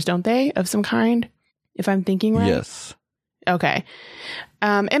powers, don't they? Of some kind, if I'm thinking right. Yes. Okay.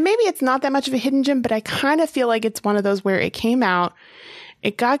 And maybe it's not that much of a hidden gem, but I kind of feel like it's one of those where it came out,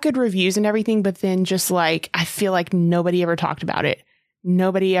 it got good reviews and everything, but then just like, I feel like nobody ever talked about it.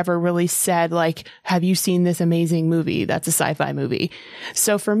 Nobody ever really said like, have you seen this amazing movie? That's a sci-fi movie.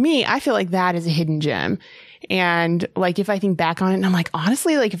 So for me, I feel like that is a hidden gem. And like, if I think back on it and I'm like,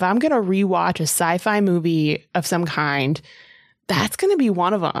 honestly, like if I'm going to rewatch a sci-fi movie of some kind, that's going to be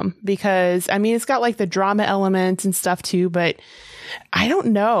one of them, because I mean, it's got like the drama elements and stuff too, but I don't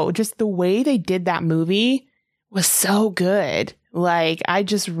know, just the way they did that movie was so good. Like I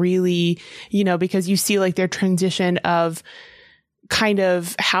just really, because you see like their transition of kind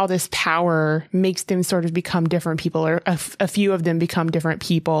of how this power makes them sort of become different people, or a few of them become different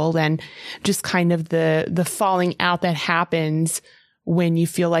people, and just kind of the falling out that happens when you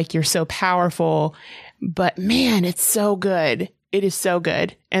feel like you're so powerful. But man, it's so good. It is so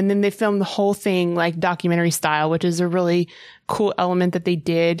good. And then they filmed the whole thing like documentary style, which is a really cool element that they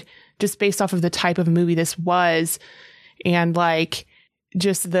did just based off of the type of movie this was. And like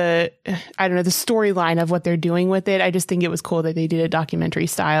just the storyline of what they're doing with it. I just think it was cool that they did a documentary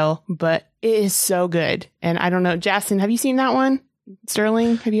style, but it is so good. And I don't know, Justin, have you seen that one?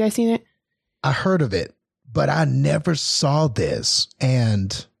 Sterling, have you guys seen it? I heard of it, but I never saw this.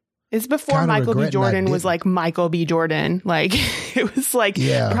 And it's before Michael B. Jordan was like Michael B. Jordan. Like it was like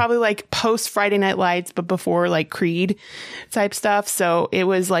probably like post Friday Night Lights, but before like Creed type stuff. So it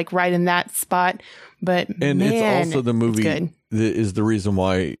was like right in that spot. But it's also the movie that is the reason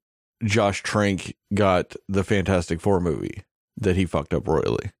why Josh Trank got the Fantastic Four movie that he fucked up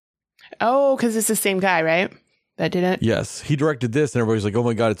royally. Oh, because it's the same guy, right? That did it? Yes. He directed this and everybody's like, oh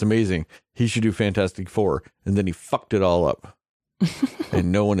my God, it's amazing. He should do Fantastic Four. And then he fucked it all up.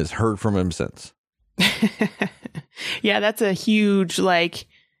 And no one has heard from him since. Yeah, that's a huge, like,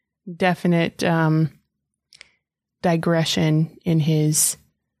 definite digression in his,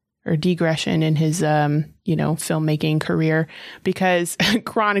 or digression in his, filmmaking career, because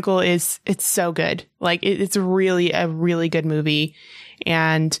Chronicle it's so good. Like, it's really a really good movie.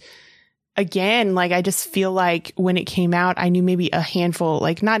 And again, like, I just feel like when it came out, I knew maybe a handful,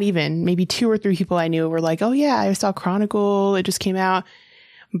 like not even, maybe 2 or 3 people I knew were like, oh yeah, I saw Chronicle. It just came out.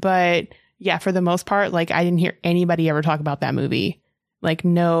 But yeah, for the most part, like I didn't hear anybody ever talk about that movie. Like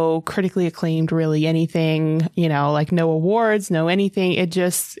no critically acclaimed, really anything, like no awards, no anything. It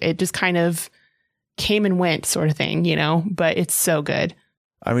just kind of came and went sort of thing, but it's so good.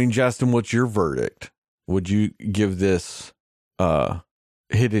 I mean, Justin, what's your verdict? Would you give this,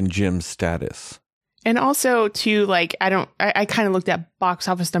 hidden gem status? And also too, like, I kind of looked at box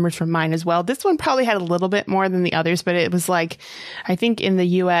office numbers from mine as well. This one probably had a little bit more than the others, but it was like, I think in the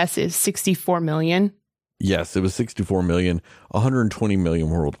US is 64 million. Yes, it was 64 million, 120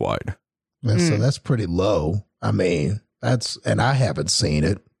 million worldwide. So that's pretty low. I mean, and I haven't seen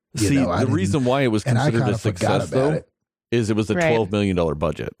it. The reason why it was considered a success though, is it was a $12 million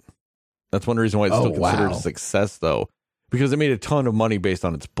budget. That's one reason why it's still considered a success though. because it made a ton of money based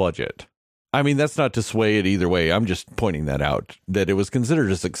on its budget. I mean, that's not to sway it either way. I'm just pointing that out, that it was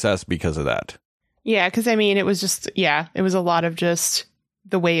considered a success because of that. Yeah, because I mean, it was just, it was a lot of just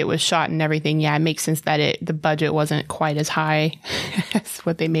the way it was shot and everything. Yeah, it makes sense that the budget wasn't quite as high as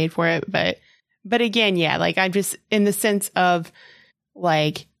what they made for it. But again, yeah, like I'm just in the sense of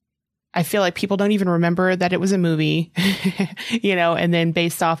like, I feel like people don't even remember that it was a movie, and then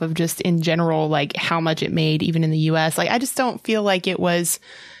based off of just in general, like how much it made, even in the US, like I just don't feel like it was,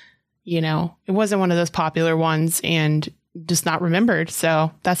 it wasn't one of those popular ones and just not remembered.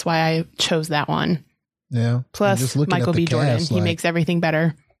 So that's why I chose that one. Yeah. Plus Michael B. Jordan, he makes everything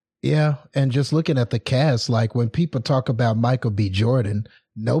better. Yeah. And just looking at the cast, like when people talk about Michael B. Jordan,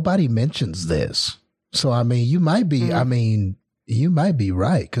 nobody mentions this. So, I mean, you might be, you might be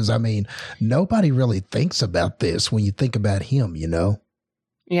right. Because, I mean, nobody really thinks about this when you think about him,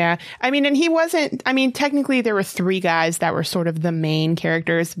 Yeah. I mean, and he wasn't, technically there were 3 guys that were sort of the main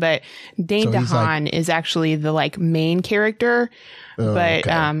characters, but Dane DeHaan is actually the like main character. But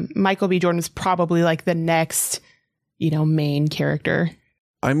okay. Michael B. Jordan is probably like the next, main character.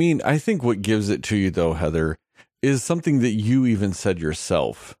 I mean, I think what gives it to you though, Heather, is something that you even said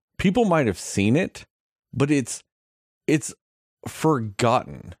yourself. People might have seen it, but it's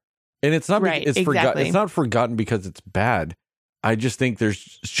forgotten. And it's not right, it's forgotten. It's not forgotten because it's bad. I just think there's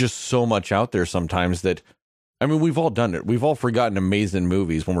just so much out there sometimes that, I mean, we've all done it. We've all forgotten amazing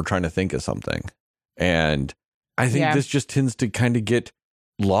movies when we're trying to think of something. And I think this just tends to kind of get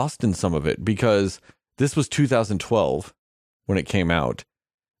lost in some of it because this was 2012 when it came out.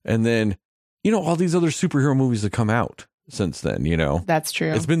 And then, all these other superhero movies have come out since then, That's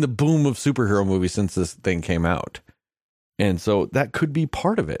true. It's been the boom of superhero movies since this thing came out. And so that could be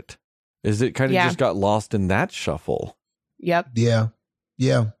part of it. Is it kind of just got lost in that shuffle? Yep. Yeah.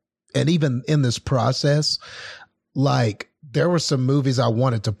 Yeah. And even in this process, like there were some movies I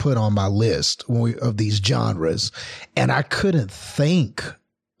wanted to put on my list of these genres, and I couldn't think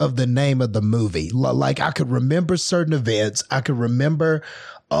of the name of the movie. Like I could remember certain events. I could remember,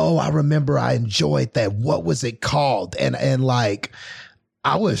 I enjoyed that. What was it called? And like,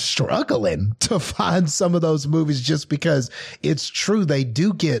 I was struggling to find some of those movies just because it's true. They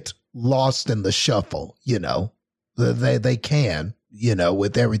do get lost in the shuffle, they can,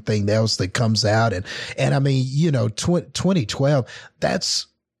 with everything else that comes out. And I mean, 2012, that's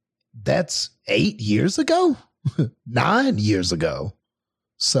 8 years ago, 9 years ago.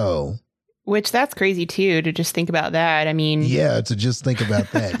 So. Which that's crazy too, to just think about that. I mean. Yeah, to just think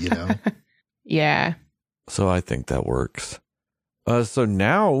about that, Yeah. So I think that works. So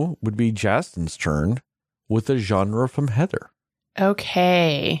now would be Justin's turn with a genre from Heather.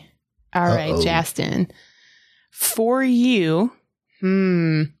 Okay. All right, Justin. For you,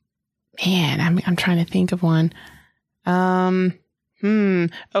 man, I'm trying to think of one.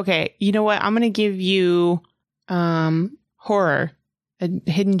 Okay, you know what? I'm going to give you horror, a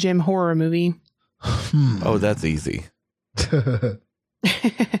hidden gem horror movie. Oh, that's easy.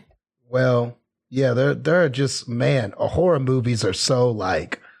 Well, yeah, there are just, horror movies are so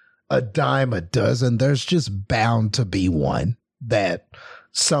like a dime a dozen. There's just bound to be one that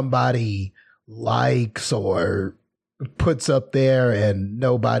somebody likes or puts up there and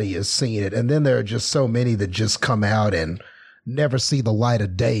nobody has seen it. And then there are just so many that just come out and never see the light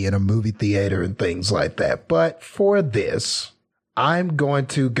of day in a movie theater and things like that. But for this, I'm going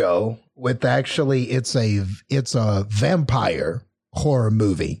to go with it's a vampire horror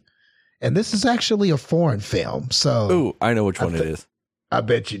movie. And this is actually a foreign film. So, ooh, I know which one it is. I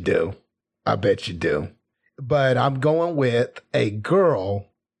bet you do. But I'm going with a girl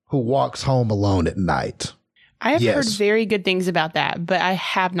who walks home alone at night. I have heard very good things about that, but I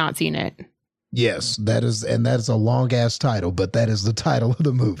have not seen it. Yes, that is a long ass title, but that is the title of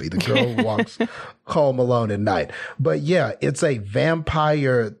the movie. The girl who walks home alone at night. But yeah, it's a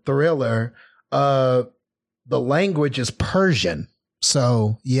vampire thriller. The language is Persian.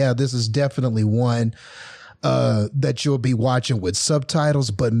 So yeah, this is definitely one that you'll be watching with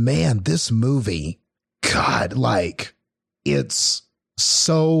subtitles. But man, this movie, God, like it's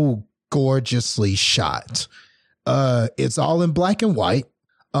so gorgeously shot. It's all in black and white.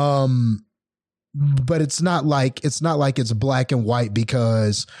 But it's not like it's black and white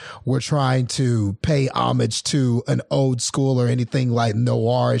because we're trying to pay homage to an old school or anything like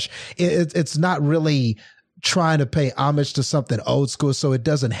noirish. It's not really trying to pay homage to something old school, so it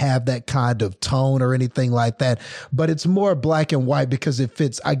doesn't have that kind of tone or anything like that. But it's more black and white because it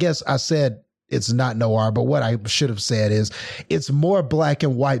fits. I guess I said it's not noir, but what I should have said is it's more black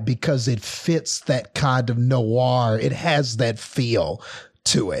and white because it fits that kind of noir. It has that feel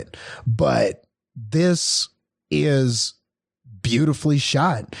to it. But this is beautifully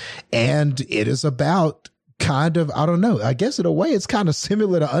shot. And it is about kind of, I don't know, I guess in a way it's kind of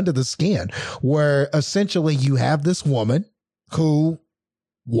similar to Under the Skin, where essentially you have this woman who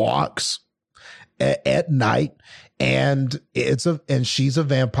walks at night, and she's a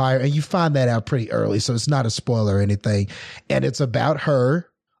vampire, and you find that out pretty early, so it's not a spoiler or anything. And it's about her,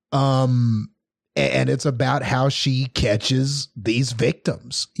 and it's about how she catches these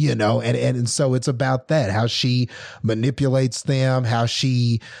victims, you know, and so it's about that, how she manipulates them, how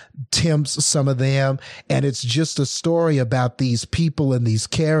she tempts some of them. And it's just a story about these people and these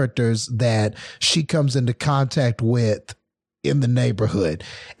characters that she comes into contact with in the neighborhood.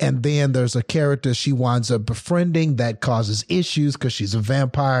 And then there's a character she winds up befriending that causes issues because she's a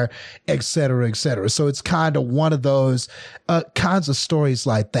vampire, et cetera, et cetera. So it's kind of one of those kinds of stories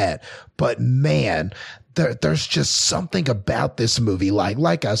like that. But man, there's just something about this movie.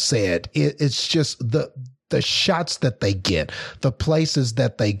 Like I said, it's just the shots that they get, the places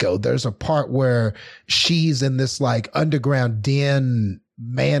that they go. There's a part where she's in this like underground den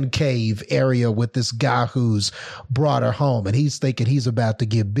man cave area with this guy who's brought her home, and he's thinking he's about to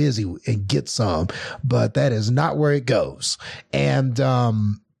get busy and get some, but that is not where it goes. And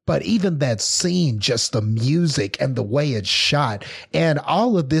but even that scene, just the music and the way it's shot, and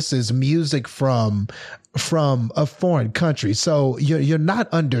all of this is music from a foreign country. So you're not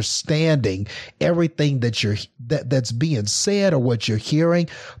understanding everything that's being said or what you're hearing,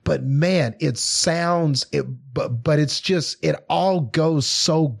 but man, it sounds but it's just, it all goes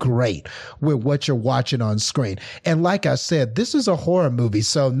so great with what you're watching on screen. And like I said, this is a horror movie.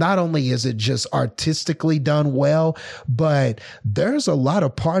 So not only is it just artistically done well, but there's a lot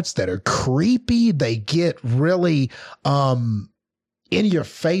of parts that are creepy. They get really, in your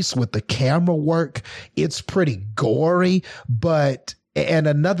face with the camera work. It's pretty gory, and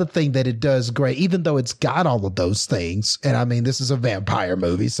another thing that it does great, even though it's got all of those things, and I mean, this is a vampire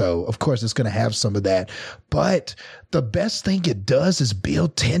movie, so of course it's going to have some of that, but the best thing it does is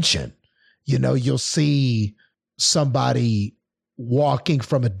build tension. You know, you'll see somebody walking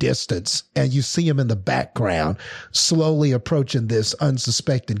from a distance and you see him in the background slowly approaching this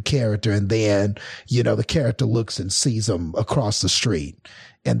unsuspecting character, and then, you know, the character looks and sees him across the street,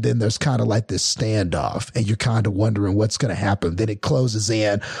 and then there's kind of like this standoff and you're kind of wondering what's going to happen. Then it closes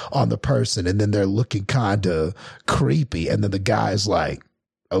in on the person, and then they're looking kind of creepy, and then the guy's like,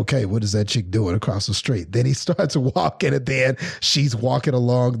 okay, what is that chick doing across the street? Then he starts walking, and then she's walking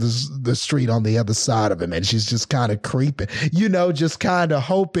along the street on the other side of him, and she's just kind of creeping, you know, just kind of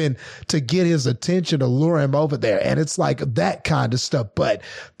hoping to get his attention, to lure him over there. And it's like that kind of stuff. But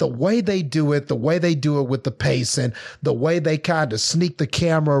the way they do it with the pacing, the way they kind of sneak the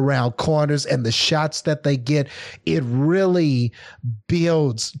camera around corners, and the shots that they get, it really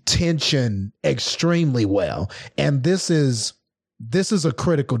builds tension extremely well. And this is a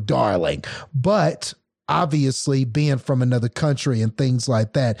critical darling, but obviously being from another country and things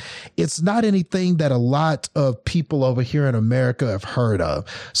like that, it's not anything that a lot of people over here in America have heard of.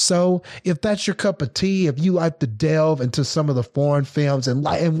 So if that's your cup of tea, if you like to delve into some of the foreign films and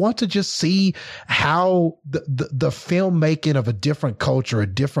want to just see how the filmmaking of a different culture, a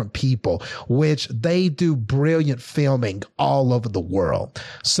different people, which they do brilliant filming all over the world.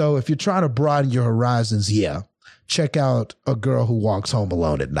 So if you're trying to broaden your horizons, check out A Girl Who Walks Home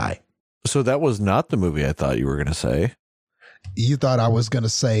Alone at Night. So that was not the movie I thought you were going to say. You thought I was going to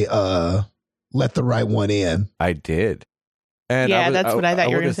say, Let the Right One In. I did. And that's what I thought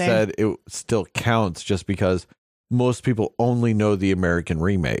you were going to say. I would have said it still counts just because most people only know the American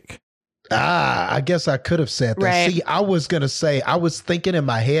remake. I guess I could have said that. Right. See, I was going to say, I was thinking in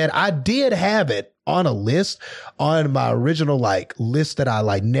my head, I did have it on a list, on my original list that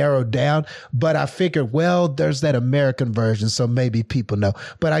I narrowed down, but I figured, well, there's that American version, so maybe people know.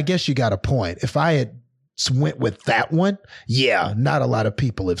 But I guess you got a point. If I had went with that one, not a lot of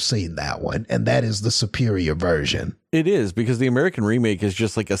people have seen that one, and that is the superior version. It is, because the American remake is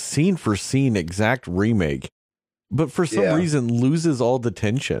just like a scene for scene exact remake, but for some reason loses all the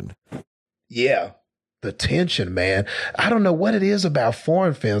tension. Yeah. The tension, man. I don't know what it is about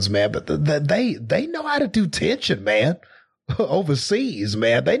foreign films, man, but they know how to do tension, man. Overseas,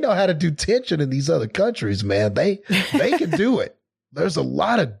 man. They know how to do tension in these other countries, man. They can do it. There's a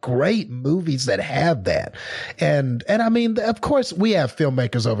lot of great movies that have that. And I mean, of course, we have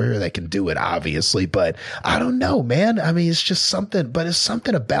filmmakers over here that can do it, obviously, but I don't know, man. I mean, it's just something, but it's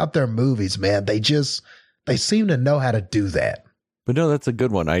something about their movies, man. They seem to know how to do that. But no, that's a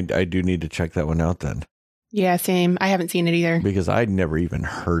good one. I do need to check that one out then. Yeah, same. I haven't seen it either. Because I'd never even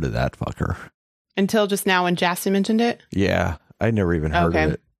heard of that fucker. Until just now when Justin mentioned it? Yeah, I never even heard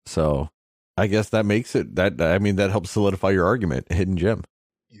of it. So I guess that makes it that helps solidify your argument. Hidden gem.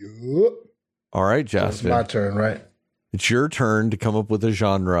 Yep. All right, It's Jasmine. my turn, right? It's your turn to come up with a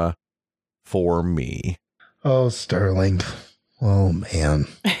genre for me. Oh, Sterling. Oh, man.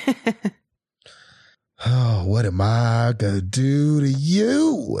 Oh, what am I going to do to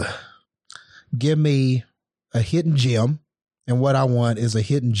you? Give me a hidden gem. And what I want is a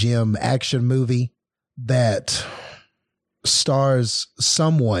hidden gem action movie that stars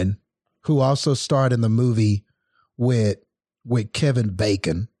someone who also starred in the movie with Kevin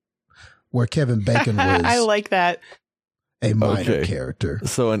Bacon, where Kevin Bacon was I like that. a minor character.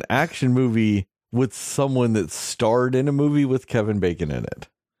 So an action movie with someone that starred in a movie with Kevin Bacon in it.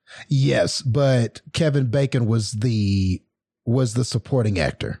 Yes, but Kevin Bacon was the supporting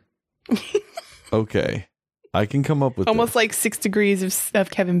actor. Okay. I can come up with almost like 6 degrees of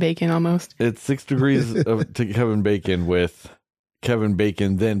Kevin Bacon almost. It's 6 degrees to Kevin Bacon with Kevin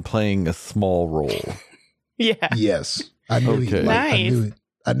Bacon then playing a small role. Yeah. Yes. I knew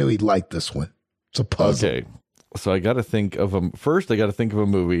I knew he'd like this one. It's a puzzle. Okay. So I got to think of a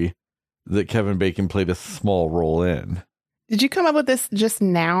movie that Kevin Bacon played a small role in. Did you come up with this just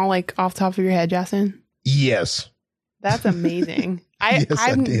now, like off the top of your head, Justin? Yes. That's amazing. I'm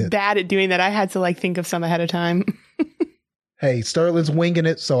bad at doing that. I had to like think of some ahead of time. Hey, Sterling's winging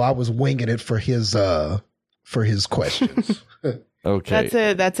it, so I was winging it for his questions.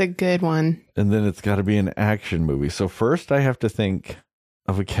 Okay. That's a good one. And then it's got to be an action movie. So first I have to think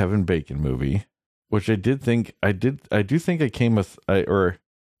of a Kevin Bacon movie, which I do think I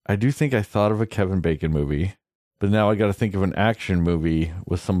thought of a Kevin Bacon movie, but now I got to think of an action movie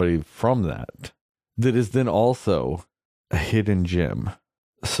with somebody from that is then also a hidden gem.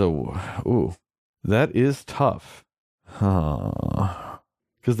 So, that is tough.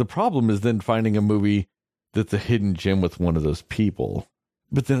 Because the problem is then finding a movie that's a hidden gem with one of those people.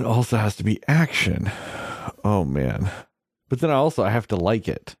 But then it also has to be action. Oh, man. But then I have to like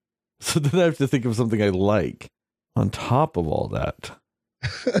it. So then I have to think of something I like on top of all that.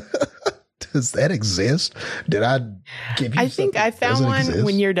 Does that exist? Did I give you I think I found one exist?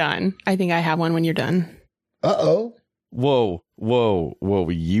 When you're done. I think I have one when you're done. Uh-oh. Whoa.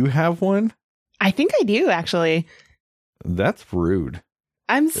 You have one? I think I do, actually. That's rude.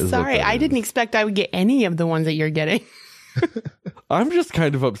 I'm sorry. I didn't expect I would get any of the ones that you're getting. I'm just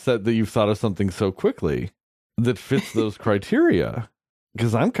kind of upset that you've thought of something so quickly that fits those criteria.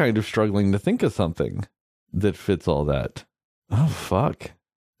 Because I'm kind of struggling to think of something that fits all that. Oh, fuck.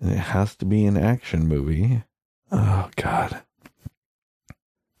 And it has to be an action movie. Oh, God.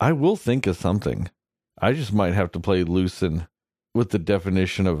 I will think of something. I just might have to play loose with the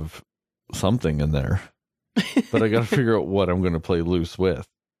definition of something in there. But I got to figure out what I'm going to play loose with.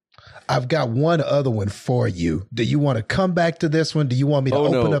 I've got one other one for you. Do you want to come back to this one? Do you want me to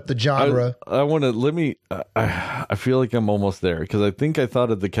open up the genre? I want to, I feel like I'm almost there because I think I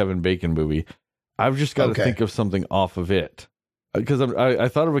thought of the Kevin Bacon movie. I've just got to think of something off of it. Because I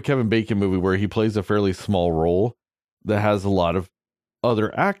thought of a Kevin Bacon movie where he plays a fairly small role that has a lot of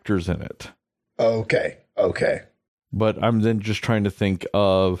other actors in it. Okay. But I'm then just trying to think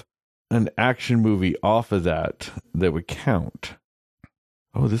of an action movie off of that would count.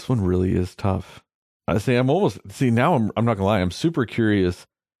 Oh, this one really is tough. Now I'm not gonna lie, I'm super curious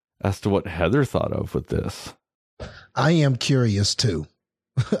as to what Heather thought of with this. I am curious too.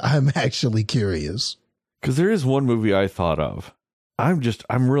 I'm actually curious. Because there is one movie I thought of.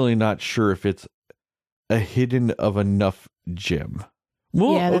 I'm really not sure if it's a hidden of enough gem.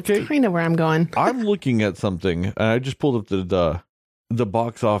 Well, yeah, that's kind of where I'm going. I'm looking at something, and I just pulled up the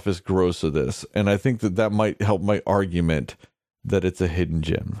box office gross of this, and I think that might help my argument that it's a hidden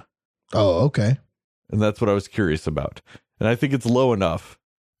gem. Oh, okay. And that's what I was curious about. And I think it's low enough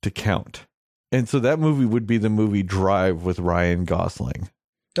to count. And so that movie would be the movie Drive with Ryan Gosling.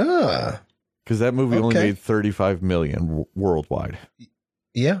 Because that movie only made 35 million worldwide.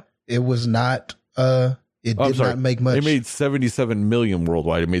 Yeah, it was not. It did not make much. It made 77 million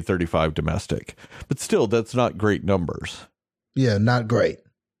worldwide. It made 35 domestic. But still, that's not great numbers. Yeah, not great.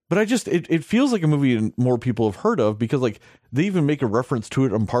 But it feels like a movie more people have heard of because like they even make a reference to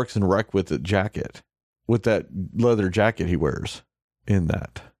it on Parks and Rec with the jacket, with that leather jacket he wears in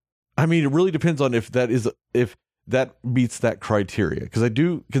that. I mean, it really depends on if that meets that criteria, because I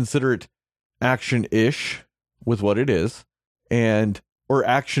do consider it action-ish with what it is, or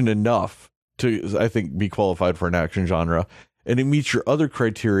action enough to, I think, be qualified for an action genre. And it meets your other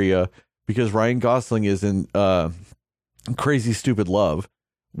criteria because Ryan Gosling is in Crazy Stupid Love,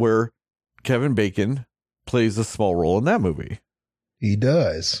 where Kevin Bacon plays a small role in that movie. He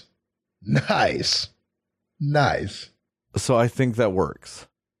does. Nice. So I think that works.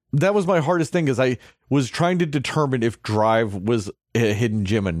 that was my hardest thing, is I was trying to determine if Drive was a hidden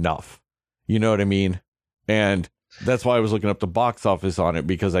gem enough. You know what I mean? And that's why I was looking up the box office on it,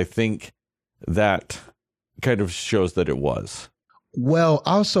 because I think that kind of shows that it was. Well,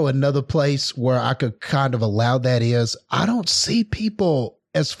 also another place where I could kind of allow that is I don't see people,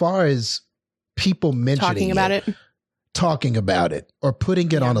 as far as people mentioning talking about it or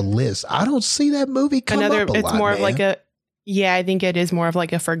putting it on a list. I don't see that movie come up a lot. It's more man. of like I think it is more of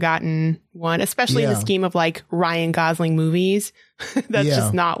like a forgotten one, especially in the scheme of like Ryan Gosling movies. That's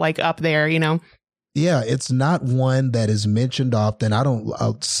just not like up there, you know? Yeah, it's not one that is mentioned often.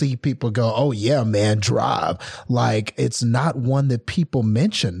 I'll see people go, oh yeah, man, Drive. Like, it's not one that people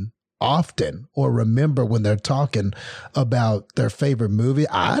mention often or remember when they're talking about their favorite movie.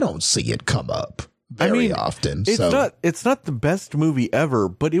 I don't see it come up very often. It's not the best movie ever,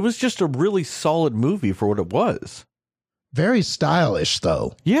 but it was just a really solid movie for what it was. Very stylish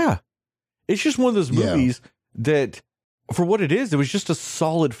though. Yeah. It's just one of those movies that, for what it is, it was just a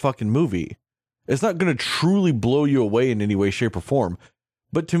solid fucking movie. It's not going to truly blow you away in any way, shape, or form.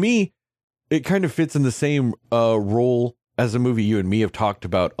 But to me, it kind of fits in the same role as a movie you and me have talked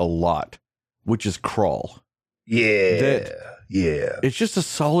about a lot, which is Crawl. Yeah. It's just a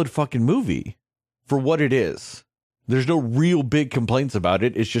solid fucking movie for what it is. There's no real big complaints about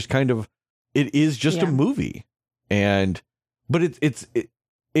it. It's just kind of, it is just a movie. But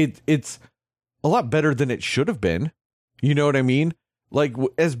it's a lot better than it should have been. You know what I mean? Like,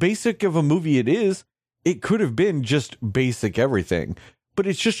 as basic of a movie it could have been just basic everything, but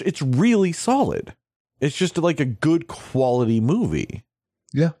it's really solid. It's just like a good quality movie.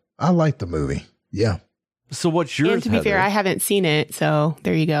 Yeah, I like the movie. Yeah. So what's yours, And to be Heather? fair, I haven't seen it, so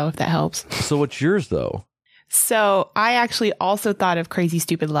there you go, if that helps. So what's yours, though? So I actually also thought of Crazy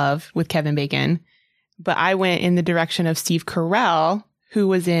Stupid Love with Kevin Bacon, but I went in the direction of Steve Carell, who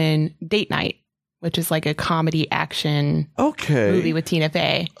was in Date Night, which is like a comedy action movie with Tina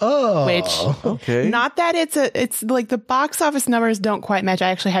Fey. Oh, which not that it's like the box office numbers don't quite match.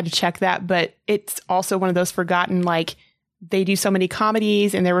 I actually had to check that, but it's also one of those forgotten, like, they do so many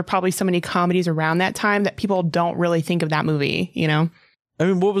comedies, and there were probably so many comedies around that time that people don't really think of that movie, you know? I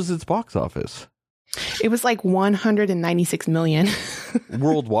mean, what was its box office? It was like 196 million.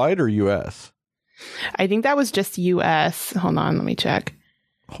 Worldwide or US? I think that was just US. Hold on, let me check.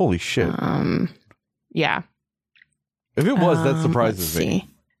 Holy shit. Yeah. If it was, that surprises me.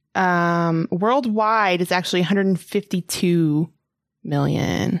 Worldwide is actually 152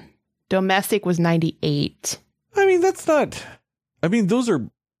 million. Domestic was 98. I mean, those are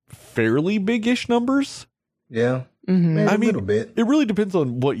fairly big-ish numbers. Yeah. Mm-hmm. Maybe a little bit. It really depends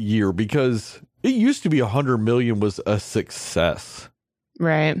on what year, because it used to be 100 million was a success.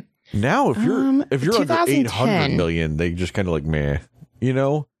 Right. Now, if you're under 800 2010. million, they just kind of like, meh, you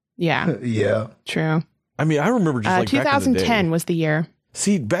know? Yeah. Yeah. True. I mean, I remember just like 2010 back in the day. was the year.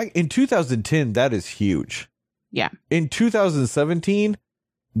 See, back in 2010, that is huge. Yeah. In 2017,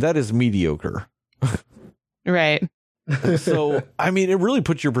 that is mediocre. Right. So, I mean, it really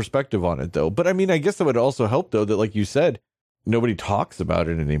puts your perspective on it, though. But I mean, I guess that would also help, though, that, like you said, nobody talks about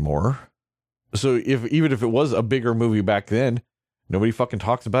it anymore. So even if it was a bigger movie back then, nobody fucking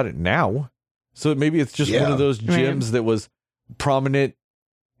talks about it now. So maybe it's just one of those gems that was prominent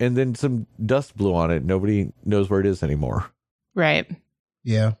and then some dust blew on it. Nobody knows where it is anymore. Right.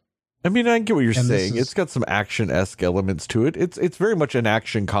 Yeah. I mean, I get what you're saying. It's got some action-esque elements to it. It's very much an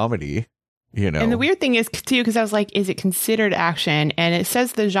action comedy, you know. And the weird thing is, too, because I was like, is it considered action? And it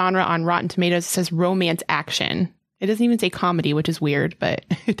says the genre on Rotten Tomatoes, it says romance action. It doesn't even say comedy, which is weird, but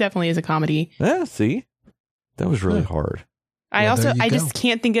it definitely is a comedy. Yeah, see? That was really hard. I just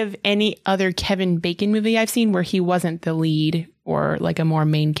can't think of any other Kevin Bacon movie I've seen where he wasn't the lead or like a more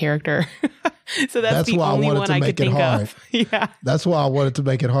main character. So that's the only one I could think of. Yeah. That's why I wanted to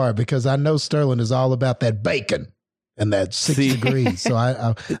make it hard, because I know Sterling is all about that bacon and that 6 degrees. So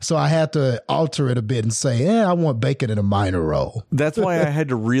I had to alter it a bit and say, I want bacon in a minor role. That's why I had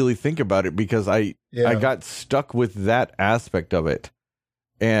to really think about it, because I got stuck with that aspect of it.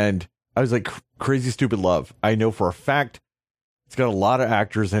 And I was like, Crazy Stupid Love. I know for a fact it's got a lot of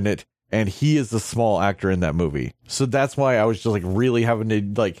actors in it, and he is the small actor in that movie. So that's why I was just like really having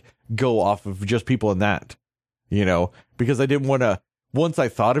to like go off of just people in that, you know, because I didn't want to, once I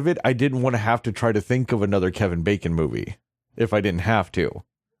thought of it, I didn't want to have to try to think of another Kevin Bacon movie if I didn't have to.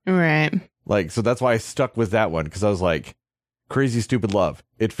 Right. Like, so that's why I stuck with that one, because I was like, Crazy Stupid Love.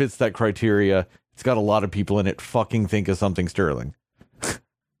 It fits that criteria. It's got a lot of people in it. Fucking think of something, Sterling.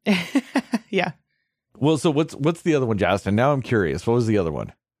 Yeah. Well, so what's the other one, Justin? Now I'm curious. What was the other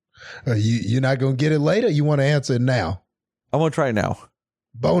one? You're not going to get it later? You want to answer it now? I want to try it now.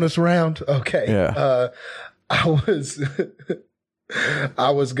 Bonus round. Okay. Yeah. I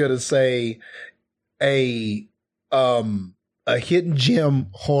was gonna say a hidden gem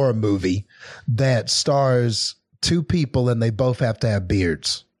horror movie that stars two people and they both have to have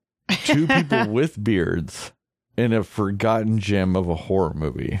beards. Two people with beards in a forgotten gem of a horror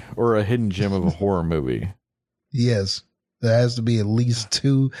movie, or a hidden gem of a horror movie. Yes. There has to be at least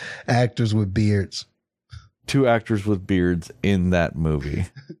two actors with beards. Two actors with beards in that movie.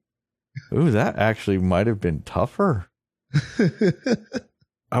 Ooh, that actually might have been tougher.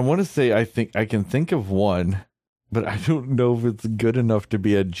 I want to say I think I can think of one, but I don't know if it's good enough to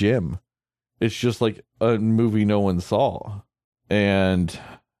be a gem. It's just like a movie no one saw. And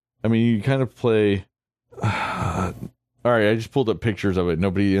I mean, you kind of play. All right, I just pulled up pictures of it.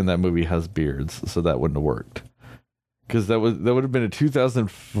 Nobody in that movie has beards, so that wouldn't have worked. Because that would have been a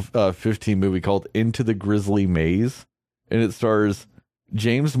 2015 movie called Into the Grizzly Maze, and it stars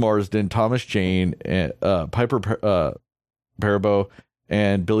James Marsden, Thomas Jane, and Piper Perabo,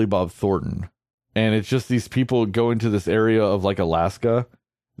 and Billy Bob Thornton. And it's just these people go into this area of like Alaska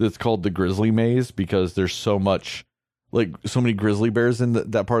that's called the Grizzly Maze because there's so many grizzly bears in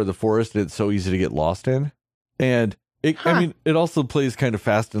that part of the forest, and it's so easy to get lost in. And I mean, it also plays kind of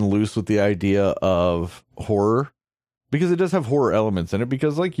fast and loose with the idea of horror, because it does have horror elements in it,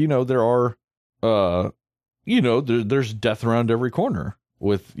 because like, there are, there's death around every corner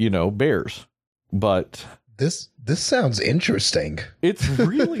with, bears. But this sounds interesting. It's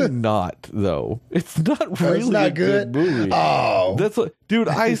really not, though. It's not really not a good movie. Oh, that's what, dude,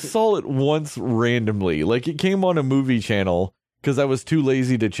 I saw it once randomly. Like, it came on a movie channel because I was too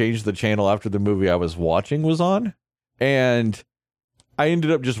lazy to change the channel after the movie I was watching was on. And I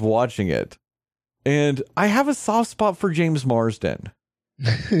ended up just watching it. And I have a soft spot for James Marsden.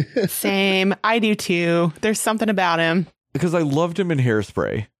 Same. I do too. There's something about him. Because I loved him in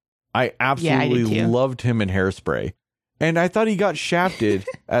Hairspray. I absolutely loved him in Hairspray. And I thought he got shafted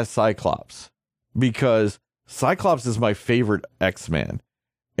as Cyclops. Because Cyclops is my favorite X-Man.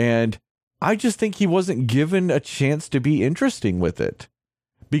 And I just think he wasn't given a chance to be interesting with it.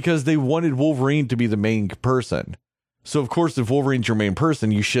 Because they wanted Wolverine to be the main person. So, of course, if Wolverine's your main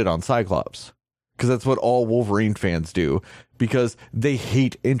person, you shit on Cyclops. Because that's what all Wolverine fans do, because they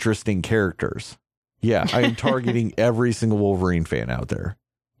hate interesting characters. Yeah, I am targeting every single Wolverine fan out there,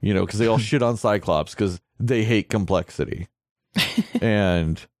 because they all shit on Cyclops because they hate complexity.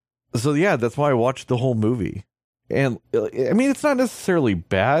 And so, yeah, that's why I watched the whole movie. And I mean, it's not necessarily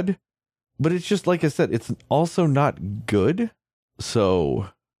bad, but it's just, like I said, it's also not good. So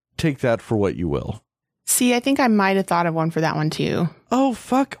take that for what you will. See, I think I might have thought of one for that one too. Oh,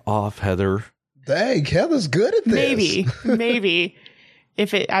 fuck off, Heather. Dang, Heather's good at this. Maybe.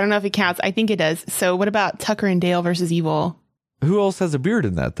 I don't know if it counts. I think it does. So what about Tucker and Dale versus Evil? Who else has a beard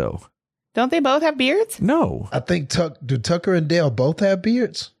in that, though? Don't they both have beards? No. I think do Tucker and Dale both have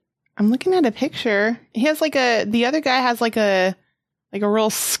beards? I'm looking at a picture. He has the other guy has like a real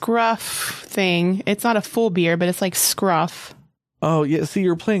scruff thing. It's not a full beard, but it's like scruff. Oh, yeah. See,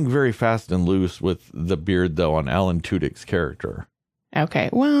 you're playing very fast and loose with the beard, though, on Alan Tudyk's character. Okay,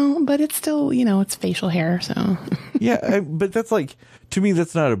 well, but it's still, it's facial hair, so. Yeah, but that's like, to me,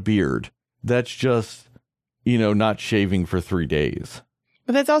 that's not a beard. That's just, not shaving for 3 days.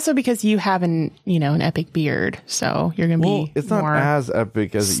 But that's also because you have an epic beard, so you're going to be it's not as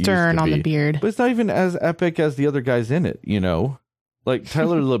epic as it used to be. Stern on the beard. But it's not even as epic as the other guys in it, Like,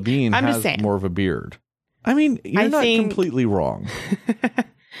 Tyler Labine has more of a beard. I mean, you're not completely wrong.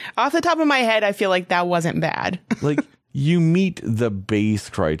 Off the top of my head, I feel like that wasn't bad. Like, you meet the base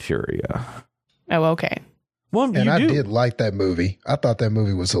criteria. Oh, okay. Well, I did like that movie. I thought that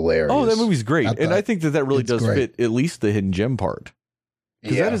movie was hilarious. Oh, that movie's great. I think that really does fit at least the hidden gem part.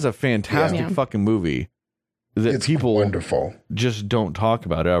 Because that is a fantastic fucking movie that people wonderful. Just don't talk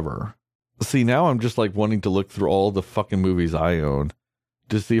about ever. See, now I'm just like wanting to look through all the fucking movies I own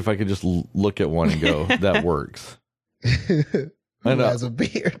to see if I could just look at one and go, that works. Who has a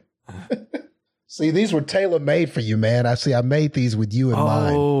beard? See, these were tailor-made for you, man. I made these with you in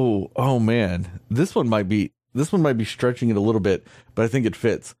mind. Oh man. This one might be stretching it a little bit, but I think it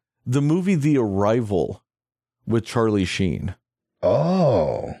fits. The movie The Arrival with Charlie Sheen.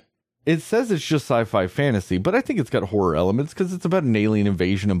 Oh. It says it's just sci-fi fantasy, but I think it's got horror elements because it's about an alien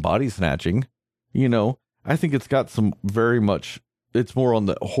invasion and body snatching. I think it's got some it's more on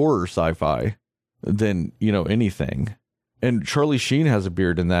the horror sci-fi than, anything. And Charlie Sheen has a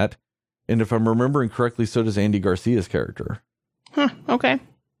beard in that. And if I'm remembering correctly, so does Andy Garcia's character. Huh, okay.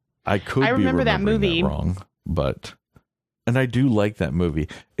 I remember that movie wrong, and I do like that movie.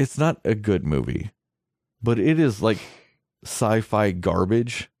 It's not a good movie, but it is like sci-fi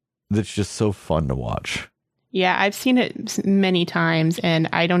garbage that's just so fun to watch. Yeah, I've seen it many times, and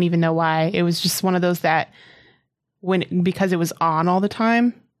I don't even know why. It was just one of those that because it was on all the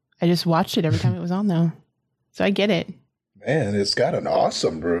time, I just watched it every time it was on, though. So I get it. Man, it's got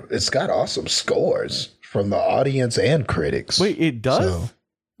awesome scores from the audience and critics. Wait, it does?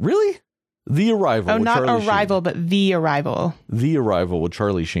 Really? The Arrival. Oh, not Charlie Arrival, Sheen. but The Arrival. The Arrival with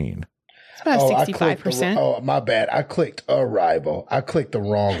Charlie Sheen. It's about 65%. Oh, my bad. I clicked Arrival. I clicked the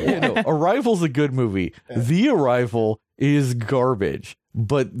wrong one. Yeah, no, Arrival's a good movie. The Arrival is garbage,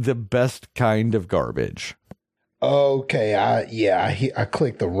 but the best kind of garbage. Okay, I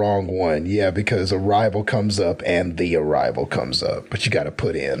clicked the wrong one. Yeah, because Arrival comes up and The Arrival comes up, but you got to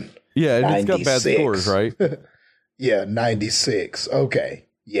put in. Yeah, and it's got bad scores, right? Yeah, 96. Okay,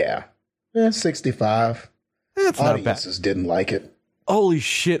 yeah, 65. That's not bad. Audiences didn't like it. Holy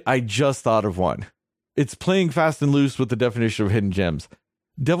shit! I just thought of one. It's playing fast and loose with the definition of hidden gems.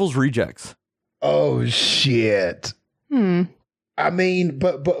 Devil's Rejects. Oh shit. I mean,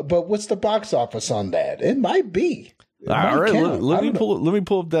 but what's the box office on that? It might be. All right, let me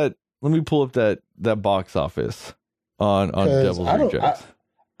pull up that box office on Devil's Rejects.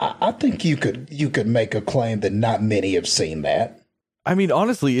 I think you could make a claim that not many have seen that. I mean,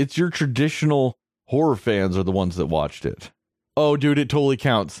 honestly, it's your traditional horror fans are the ones that watched it. Oh, dude, it totally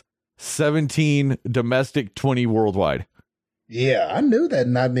counts. 17 domestic, 20 worldwide. Yeah, I knew that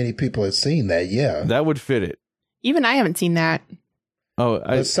not many people had seen that. Yeah, that would fit it. Even I haven't seen that. Oh,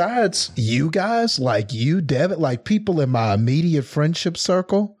 besides you guys, like you, Devin, like people in my immediate friendship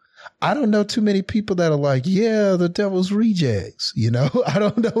circle, I don't know too many people that are like, yeah, the Devil's Rejects. You know, I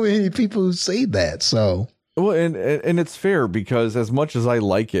don't know any people who say that. So, well, and it's fair because as much as I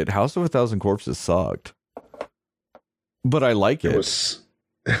like it, House of a Thousand Corpses sucked, but I like it.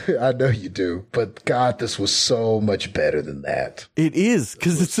 I know you do, but God, this was so much better than that. It is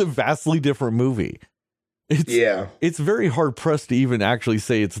because it's a vastly different movie. It's very hard pressed to even actually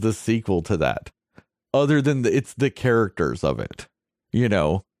say it's the sequel to that, other than it's the characters of it, you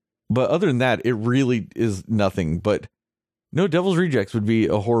know. But other than that, it really is nothing. But no, Devil's Rejects would be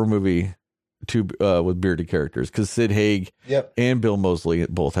a horror movie with bearded characters because Sid Haig and Bill Moseley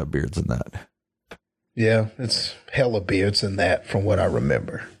both have beards in that. Yeah, it's hella beards in that from what I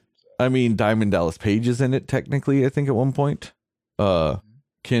remember. I mean, Diamond Dallas Page is in it technically, I think at one point.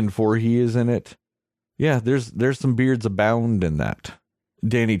 Ken Foree is in it. Yeah, there's some beards abound in that.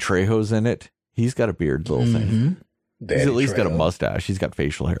 Danny Trejo's in it. He's got a beard little thing. He's at least got a mustache. He's got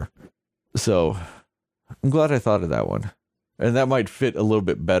facial hair. So I'm glad I thought of that one. And that might fit a little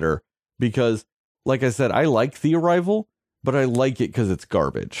bit better because, like I said, I like The Arrival, but I like it because it's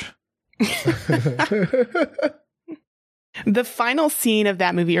garbage. The final scene of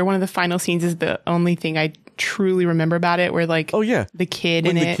that movie, or one of the final scenes, is the only thing I truly remember about it, where like, oh yeah, the kid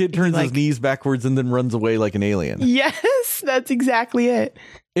when the kid turns his knees backwards and then runs away like an alien. Yes, that's exactly it.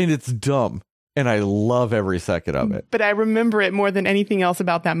 And it's dumb, and I love every second of it. But I remember it more than anything else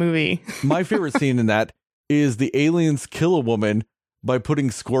about that movie. My favorite scene in that is the aliens kill a woman by putting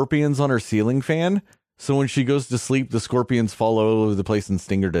scorpions on her ceiling fan, so when she goes to sleep, the scorpions fall all over the place and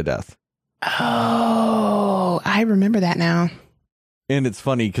sting her to death. Oh, I remember that now. And it's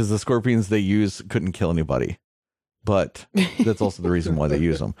funny because the scorpions they use couldn't kill anybody, but that's also the reason why they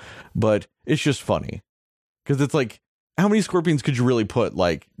use them. But it's just funny because it's like, how many scorpions could you really put?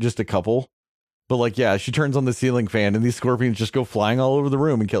 Like just a couple. But like, yeah, she turns on the ceiling fan and these scorpions just go flying all over the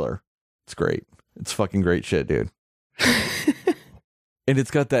room and kill her. It's great. It's fucking great shit, dude. And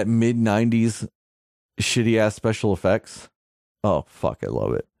it's got that mid-90s shitty ass special effects. Oh, fuck. I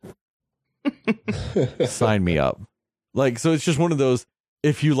love it. Sign me up. Like, so it's just one of those,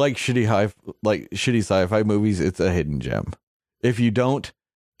 if you like shitty sci-fi movies, it's a hidden gem. If you don't,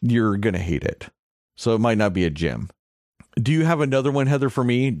 you're gonna hate it. So it might not be a gem. Do you have another one, Heather, for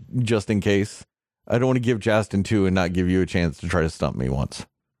me, just in case? I don't want to give Justin 2 and not give you a chance to try to stump me once.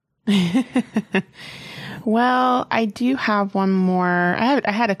 Well, I do have one more.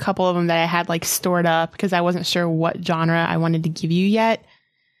 I had a couple of them that I had like stored up because I wasn't sure what genre I wanted to give you yet.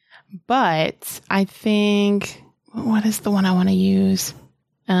 But I think, what is the one I want to use?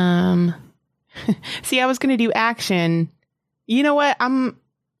 See, I was going to do action. You know what? I'm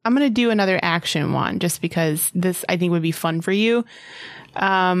going to do another action one just because this I think would be fun for you.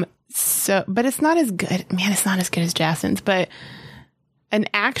 But it's not as good. Man, it's not as good as Jason's, but an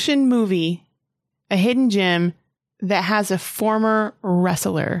action movie, a hidden gem that has a former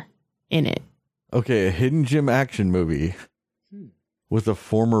wrestler in it. Okay, a hidden gem action movie with a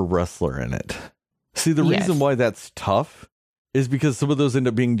former wrestler in it. See, the reason why that's tough is because some of those end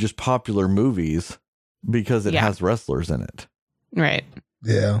up being just popular movies because it has wrestlers in it. Right.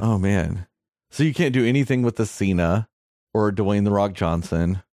 Yeah. Oh, man. So you can't do anything with a Cena or a Dwayne The Rock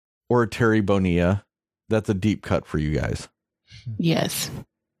Johnson or a Terry Bollea. That's a deep cut for you guys. Yes.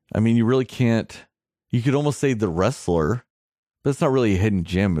 I mean, you really can't. You could almost say The Wrestler, but it's not really a hidden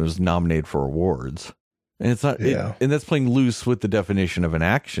gem. It was nominated for awards. And it's not, and that's playing loose with the definition of an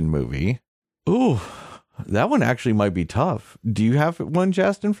action movie. Ooh, that one actually might be tough. Do you have one,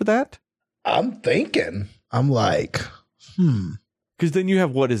 Justin, for that? I'm thinking. I'm like, Because then you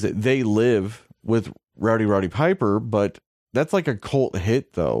have, what is it? They Live with Roddy Piper, but that's like a cult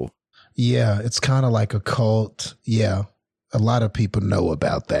hit, though. Yeah, it's kind of like a cult. Yeah, a lot of people know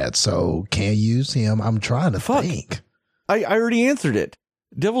about that, so can't use him. I'm trying to think. I already answered it.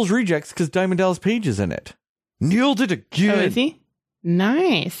 Devil's Rejects, because Diamond Dallas Page is in it. Nailed it again. Oh, is he?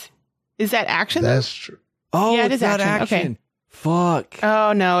 Nice. Is that action? That's true. Oh, yeah, it's not action. Okay. Fuck.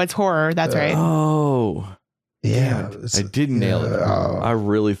 Oh, no, it's horror. That's right. Oh. Yeah. I didn't nail it. I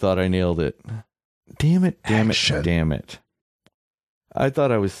really thought I nailed it. Damn it. I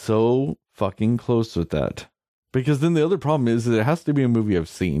thought I was so fucking close with that. Because then the other problem is that it has to be a movie I've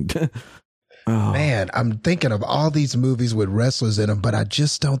seen. Man, I'm thinking of all these movies with wrestlers in them, but I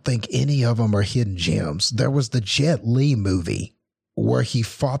just don't think any of them are hidden gems. There was the Jet Li movie where he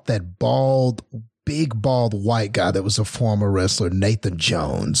fought that big bald white guy that was a former wrestler, Nathan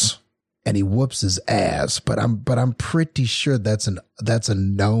Jones, and he whoops his ass. But I'm pretty sure that's a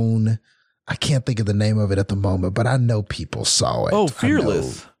known. I can't think of the name of it at the moment, but I know people saw it. Oh,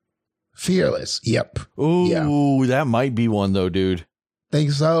 Fearless. Fearless. Yep. Ooh, yeah. That might be one though, dude.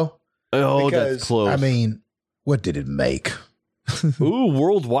 Think so? Oh, because, that's close. I mean, what did it make? Ooh,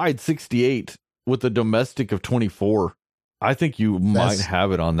 worldwide 68 with a domestic of 24. I think you might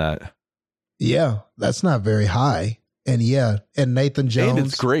have it on that. Yeah, that's not very high. And and Nathan Jones. And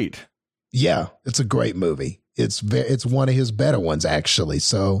it's great. Yeah, it's a great movie. It's one of his better ones, actually.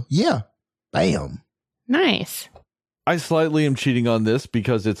 So, yeah, bam. Nice. I slightly am cheating on this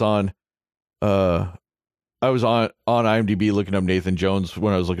because it's on, I was on IMDb looking up Nathan Jones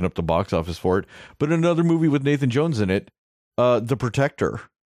when I was looking up the box office for it. But another movie with Nathan Jones in it, The Protector,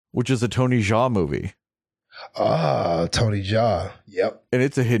 which is a Tony Jaa movie. Tony Jaa. Yep. And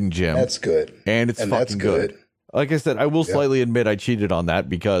it's a hidden gem. That's good. And it's fucking good. Like I said, I will slightly admit I cheated on that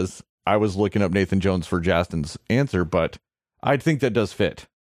because I was looking up Nathan Jones for Justin's answer, but I think that does fit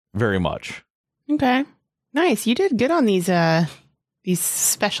very much. Okay. Nice. You did good on these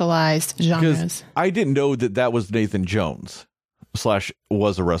specialized genres. I didn't know that was Nathan Jones /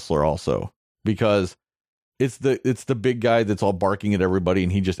 was a wrestler also, because it's the big guy that's all barking at everybody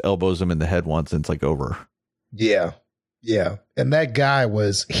and he just elbows him in the head once and it's like over. Yeah. Yeah. And that guy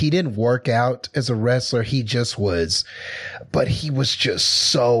he didn't work out as a wrestler. He just was, but he was just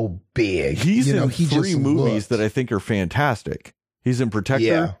so big. He's in 3 movies that I think are fantastic. He's in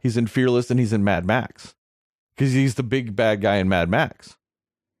Protector, he's in Fearless, and he's in Mad Max. Because he's the big bad guy in Mad Max.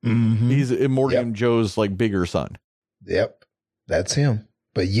 Mm-hmm. He's Morgan Joe's like bigger son. Yep. That's him.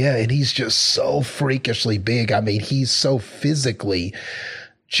 But yeah, and he's just so freakishly big. I mean, he's so physically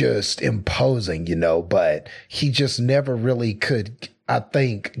just imposing, but he just never really could, I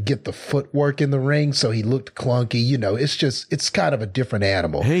think, get the footwork in the ring. So he looked clunky. It's kind of a different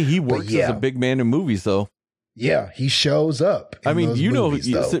animal. Hey, he works as a big man in movies, though. Yeah, he shows up. I mean,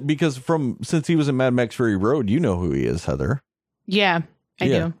 movies, because since he was in Mad Max Fury Road, you know who he is, Heather. Yeah, I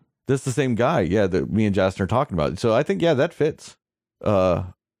do. That's the same guy. Yeah, that me and Justin are talking about. So I think, that fits.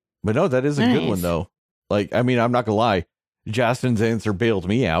 But no, that is a good one, though. Like, I mean, I'm not gonna lie. Justin's answer bailed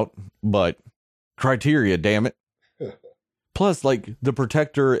me out, but criteria, damn it. Plus, like, The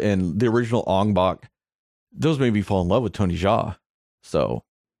Protector and the original Ong Bak, those made me fall in love with Tony Jaa. So,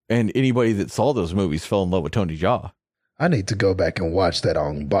 and anybody that saw those movies fell in love with Tony Jaa. I need to go back and watch that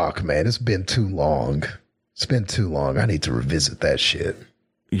Ong Bak, man. It's been too long. I need to revisit that shit.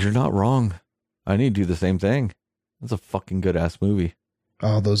 You're not wrong. I need to do the same thing. That's a fucking good ass movie.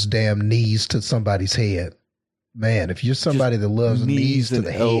 All those damn knees to somebody's head. Man, if you're somebody that loves knees to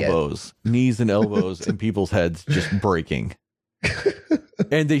the elbows, knees and elbows and people's heads just breaking.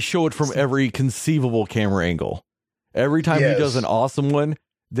 And they show it from every conceivable camera angle. Every time he does an awesome one,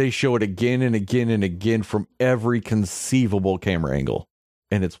 they show it again and again and again from every conceivable camera angle.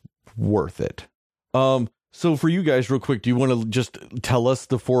 And it's worth it. So for you guys, real quick, do you want to just tell us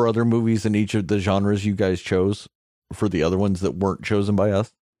the 4 other movies in each of the genres you guys chose for the other ones that weren't chosen by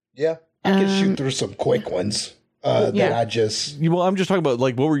us? Yeah, I can shoot through some quick ones. That I just... Well, I'm just talking about,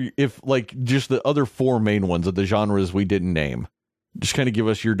 like, what were you, if, like, just the other 4 main ones of the genres we didn't name. Just kind of give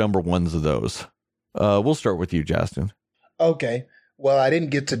us your number ones of those. We'll start with you, Justin. Okay. Well, I didn't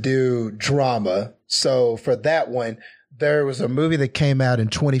get to do drama, So for that one, there was a movie that came out in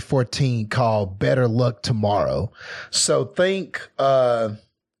 2014 called Better Luck Tomorrow. So think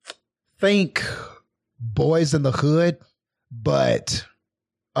Boys in the Hood, but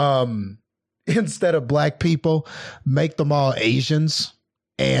instead of black people, make them all Asians,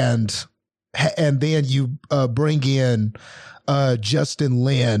 and then you bring in Justin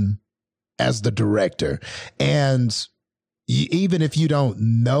Lin as the director. And even if you don't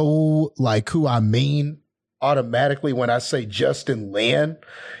know like who I mean, automatically when I say Justin Lin,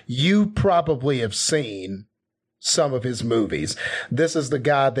 you probably have seen some of his movies. This is the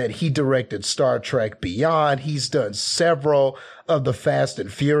guy that he directed Star Trek Beyond. He's done several of the Fast and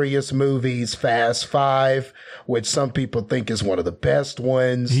Furious movies, Fast 5, which some people think is one of the best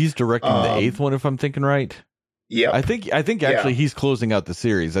ones. He's directing the 8th one, if I'm thinking right. Yeah. I think actually he's closing out the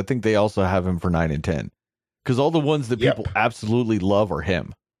series. I think they also have him for 9 and 10. Because all the ones that people absolutely love are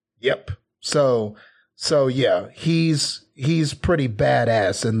him. Yep. So yeah, he's pretty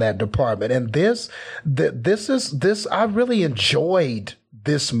badass in that department. And this I really enjoyed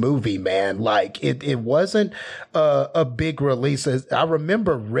this movie, man. Like it wasn't a big release. I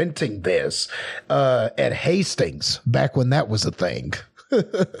remember renting this at Hastings back when that was a thing.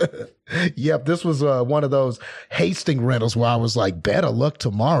 Yep, this was one of those Hastings rentals where I was like, Better Luck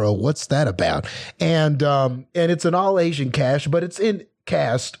Tomorrow. What's that about? And it's an all Asian cast, but it's in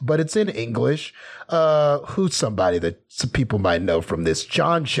English. Who's somebody that some people might know from this?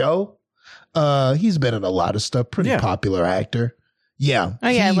 John Cho. He's been in a lot of stuff. Pretty popular actor. Yeah. Oh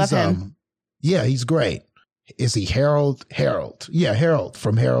yeah, I love him. Yeah, he's great. Is he Harold? Harold. Yeah, Harold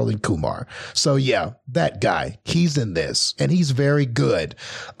from Harold and Kumar. So yeah, that guy, he's in this and he's very good.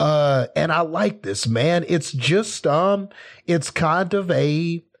 And I like this, man. It's just, it's kind of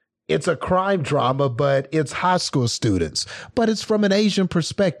it's a crime drama, but it's high school students, but it's from an Asian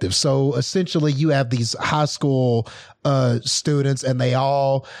perspective. So essentially you have these high school, students and they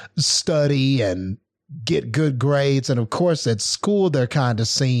all study and get good grades. And of course at school, they're kind of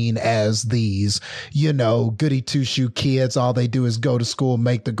seen as these, goody two shoe kids. All they do is go to school,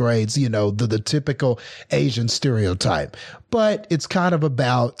 make the grades, the typical Asian stereotype, but it's kind of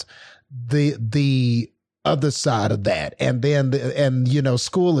about the other side of that. And then,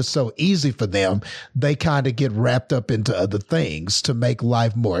 school is so easy for them. They kind of get wrapped up into other things to make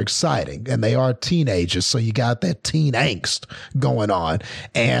life more exciting. And they are teenagers. So you got that teen angst going on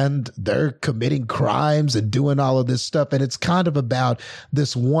and they're committing crimes and doing all of this stuff. And it's kind of about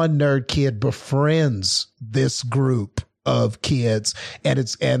this one nerd kid befriends this group of kids and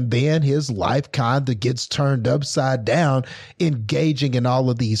then his life kind of gets turned upside down, engaging in all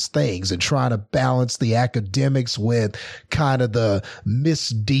of these things and trying to balance the academics with kind of the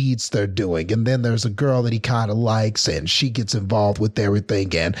misdeeds they're doing. And then there's a girl that he kind of likes and she gets involved with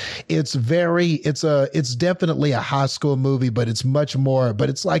everything. And it's definitely a high school movie, but it's much more, but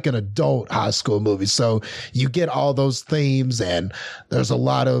it's like an adult high school movie. So you get all those themes and there's a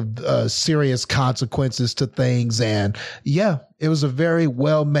lot of serious consequences to things. And yeah, it was a very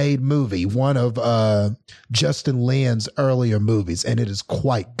well-made movie, one of Justin Lin's earlier movies, and it is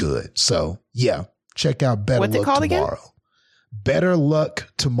quite good. So yeah, check out Better Luck Tomorrow. Again? Better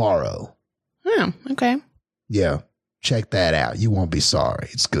Luck Tomorrow. Oh, okay. Yeah, check that out. You won't be sorry.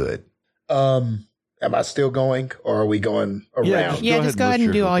 It's good. Am I still going or are we going around? Yeah, just go ahead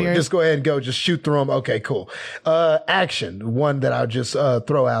and do all yours. Just go ahead and go. Just shoot through them. Okay, cool. Action. One that I'll just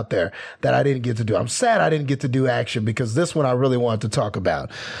throw out there that I didn't get to do. I'm sad I didn't get to do action because this one I really wanted to talk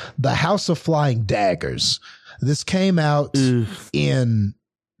about. The House of Flying Daggers. This came out in,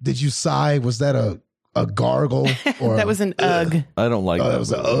 did you sigh? Was that a gargle? Or that was an ugh. I don't like that. That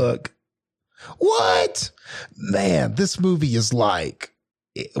was an ugh. What? Man, this movie is like,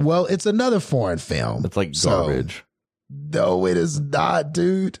 well, it's another foreign film. It's like garbage. No, it is not,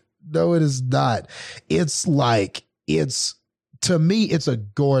 dude. No, it is not. It's like, to me, it's a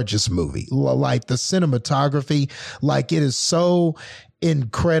gorgeous movie. Like the cinematography, like it is so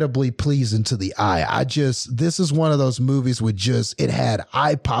incredibly pleasing to the eye. This is one of those movies with it had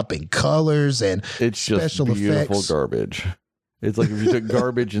eye-popping colors and it's special just beautiful effects. Garbage. It's like if you took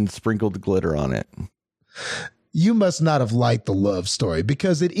garbage and sprinkled glitter on it. You must not have liked the love story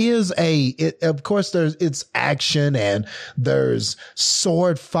because it is of course it's action and there's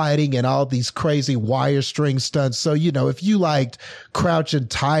sword fighting and all these crazy wire string stunts. So, if you liked Crouching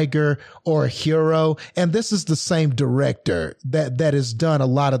Tiger or Hero, and this is the same director that has done a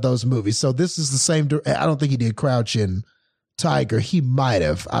lot of those movies. So this is the same. I don't think he did Crouching Tiger. He might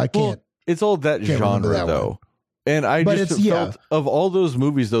have. I can't. Well, it's all that genre though. One. And I just felt of all those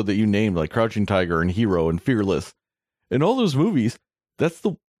movies, though, that you named, like Crouching Tiger and Hero and Fearless, and all those movies, that's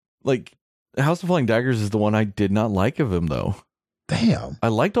House of Flying Daggers is the one I did not like of him, though. Damn. I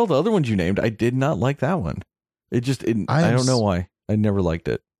liked all the other ones you named. I did not like that one. I don't know why. I never liked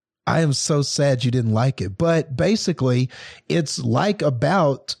it. I am so sad you didn't like it. But basically, it's like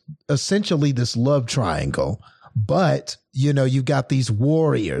about essentially this love triangle. But, you know, you've got these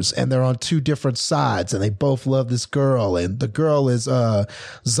warriors and they're on two different sides and they both love this girl. And the girl is Zhang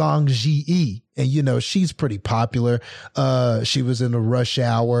Ziyi. And, you know, she's pretty popular. She was in the Rush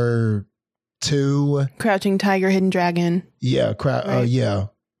Hour 2. Crouching Tiger, Hidden Dragon. Yeah.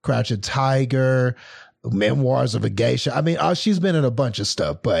 Crouching Tiger. Memoirs of a Geisha. I mean, she's been in a bunch of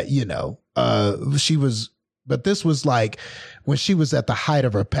stuff, but you know, but this was like when she was at the height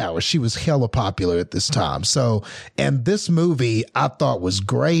of her power. She was hella popular at this time. So, and this movie I thought was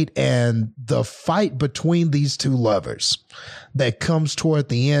great. And the fight between these two lovers that comes toward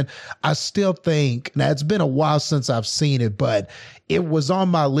the end, I still think, now it's been a while since I've seen it, but it was on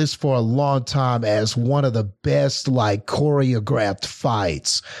my list for a long time as one of the best like choreographed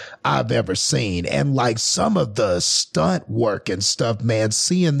fights I've ever seen. And like some of the stunt work and stuff, man,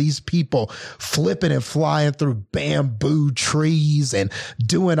 seeing these people flipping and flying through bamboo trees and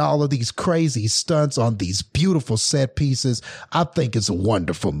doing all of these crazy stunts on these beautiful set pieces. I think it's a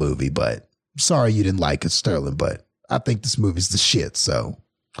wonderful movie, but sorry you didn't like it, Sterling, but I think this movie's the shit. So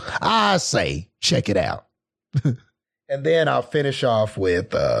I say check it out. And then I'll finish off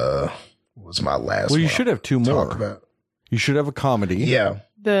with, what was my last one? Well, you should have two more. You should have a comedy. Yeah.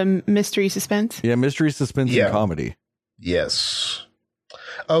 The mystery suspense. Yeah, mystery suspense and comedy. Yes.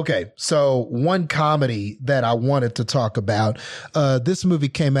 Okay, so one comedy that I wanted to talk about, this movie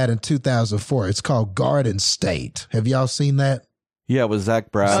came out in 2004. It's called Garden State. Have y'all seen that? Yeah, it was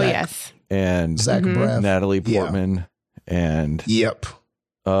Zach Braff. Oh, yes. And Zach Braff. Natalie Portman. And yep.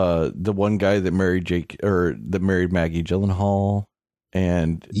 The one guy that married Maggie Gyllenhaal,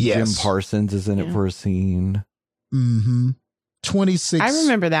 and Jim Parsons is in it for a scene. 26. I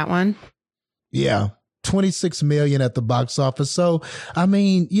remember that one. Yeah. 26 million at the box office. So, I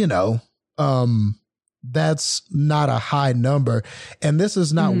mean, you know, that's not a high number. And this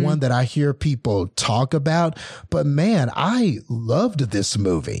is not one that I hear people talk about, but man, I loved this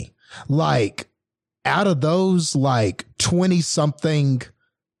movie. Like out of those like 20 something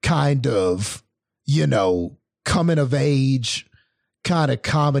kind of, you know, coming of age kind of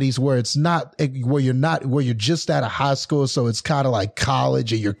comedies where it's not where you're just out of high school, so it's kind of like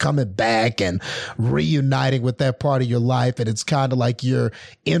college and you're coming back and reuniting with that part of your life, and it's kind of like you're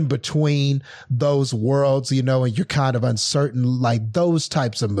in between those worlds, you know, and you're kind of uncertain, like those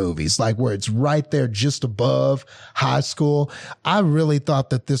types of movies, like where it's right there just above high school. I really thought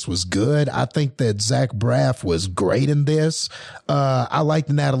that this was good. I think that Zach Braff was great in this. I liked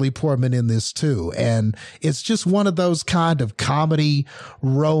Natalie Portman in this too, and it's just one of those kind of comedy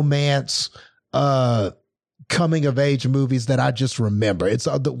romance coming of age movies that I just remember. It's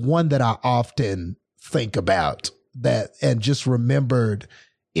the one that I often think about that and just remembered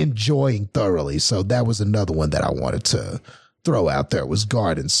enjoying thoroughly. So that was another one that I wanted to throw out there, was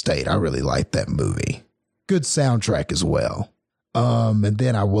Garden State. I really liked that movie. Good soundtrack as well. And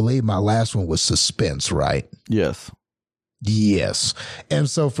then I believe my last one was Suspense, right? Yes. Yes. And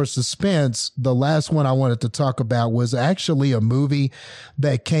so for Suspense, the last one I wanted to talk about was actually a movie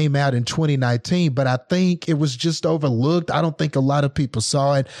that came out in 2019, but I think it was just overlooked. I don't think a lot of people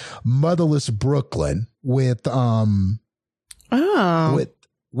saw it. Motherless Brooklyn with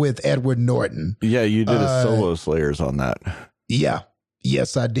Edward Norton. Yeah, you did a solo Slayers on that. Yeah.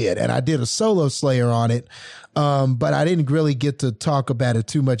 Yes, I did. And I did a solo Slayer on it. But I didn't really get to talk about it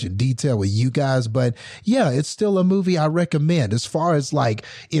too much in detail with you guys. But yeah, it's still a movie I recommend. As far as like,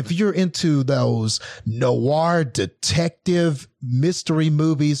 if you're into those noir detective mystery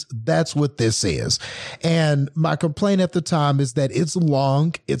movies, that's what this is. And my complaint at the time is that it's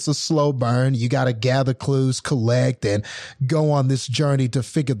long. It's a slow burn. You got to gather clues, collect, and go on this journey to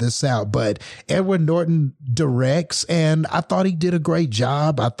figure this out. But Edward Norton directs, and I thought he did a great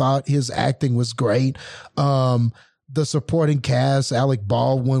job. I thought his acting was great. The supporting cast, Alec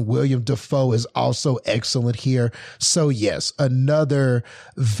Baldwin, William Dafoe is also excellent here. So yes, another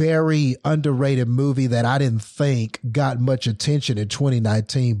very underrated movie that I didn't think got much attention in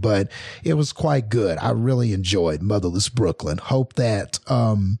 2019, but it was quite good. I really enjoyed Motherless Brooklyn. Hope that,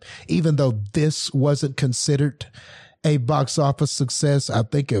 even though this wasn't considered a box office success, I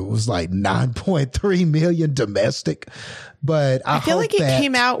think it was like 9.3 million domestic. But I feel like it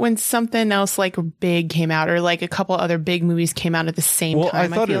came out when something else like big came out, or like a couple other big movies came out at the same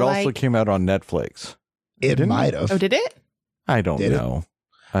time. I thought it also came out on Netflix. It might have. Oh, did it? I don't know.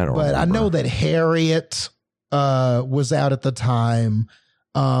 I don't. But remember. I know that Harriet was out at the time.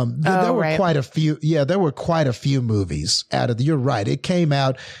 There were quite a few. Yeah, there were quite a few movies out of. You're right. It came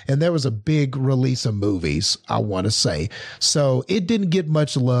out, and there was a big release of movies, I want to say. So it didn't get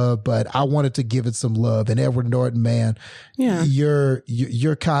much love, but I wanted to give it some love. And Edward Norton, man,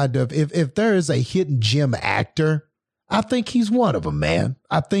 you're kind of if there is a hidden gem actor, I think he's one of them, man.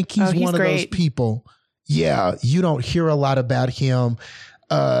 I think he's one of those people. Yeah, you don't hear a lot about him.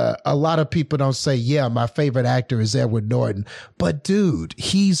 A lot of people don't say, yeah, my favorite actor is Edward Norton. But dude,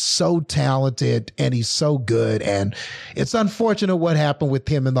 he's so talented and he's so good. And it's unfortunate what happened with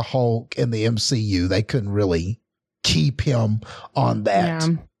him in the Hulk in the MCU. They couldn't really keep him on that,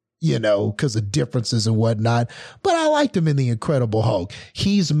 because of differences and whatnot. But I liked him in The Incredible Hulk.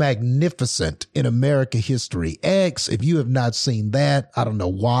 He's magnificent in American History X. If you have not seen that, I don't know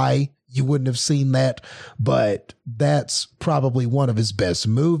why you wouldn't have seen that, but that's probably one of his best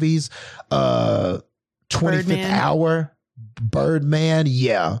movies. 25th Hour, Birdman.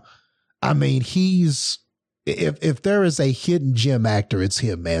 Yeah. I mean, if there is a hidden gem actor, it's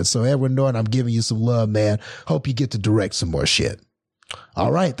him, man. So Edward Norton, I'm giving you some love, man. Hope you get to direct some more shit.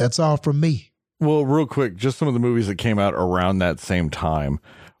 All right. That's all from me. Well, real quick, just some of the movies that came out around that same time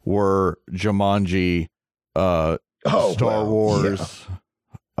were Jumanji, Star Wars,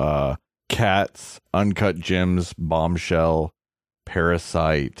 Cats, Uncut Gems, Bombshell,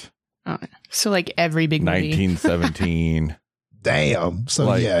 Parasite. So like every big movie. 1917. Damn. So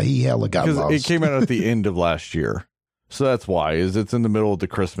he hella got lost. It came out at the end of last year. So that's why it's in the middle of the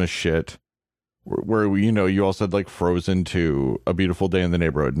Christmas shit where you also had like Frozen 2, A Beautiful Day in the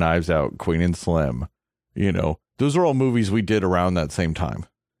Neighborhood, Knives Out, Queen and Slim. Those are all movies we did around that same time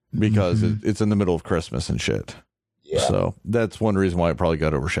because it's in the middle of Christmas and shit. Yeah. So that's one reason why it probably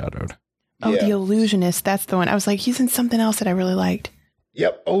got overshadowed. Oh, The Illusionist. That's the one. I was like, he's in something else that I really liked.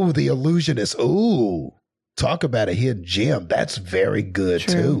 Yep. Oh, The Illusionist. Ooh, talk about a hidden gem. That's very good,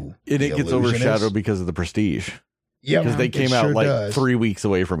 too. And it gets overshadowed because of The Prestige. Yeah. Because they came out 3 weeks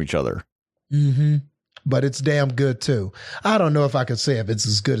away from each other. Mm-hmm. But it's damn good, too. I don't know if I could say if it's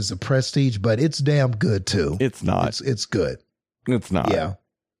as good as The Prestige, but it's damn good, too. It's not. It's good. It's not. Yeah.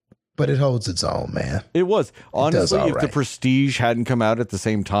 But it holds its own, man. It was. Honestly, if The Prestige hadn't come out at the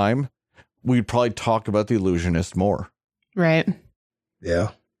same time, we'd probably talk about The Illusionist more. Right. Yeah.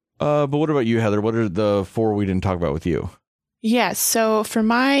 But what about you, Heather? What are the 4 we didn't talk about with you? Yeah. So for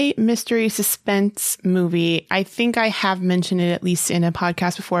my mystery suspense movie, I think I have mentioned it at least in a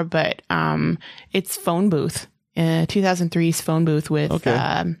podcast before, but it's Phone Booth, 2003's Phone Booth with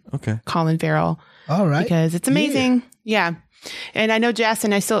Colin Farrell. All right. Because it's amazing. Yeah. And I know,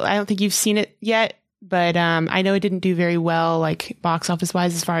 Justin, I don't think you've seen it yet. But I know it didn't do very well, like box office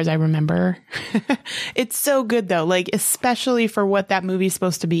wise, as far as I remember. It's so good, though, like especially for what that movie's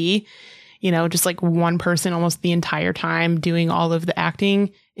supposed to be, just like one person almost the entire time doing all of the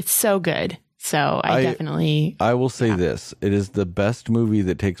acting. It's so good. So I will say this. It is the best movie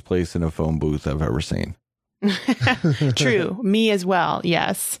that takes place in a phone booth I've ever seen. True. Me as well.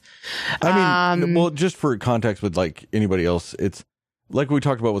 Yes. I mean, well, just for context with like anybody else, it's like we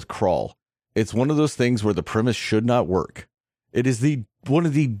talked about with Crawl. It's one of those things where the premise should not work. It is one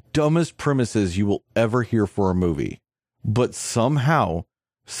of the dumbest premises you will ever hear for a movie. But somehow,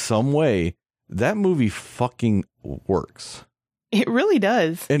 some way, that movie fucking works. It really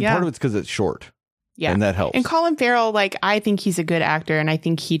does. And part of it's because it's short. Yeah. And that helps. And Colin Farrell, like, I think he's a good actor. And I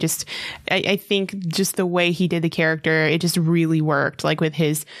think I think just the way he did the character, it just really worked. Like with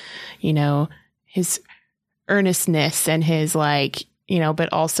his, his earnestness and his like,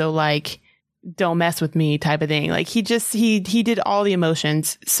 but also like, don't mess with me type of thing. Like he did all the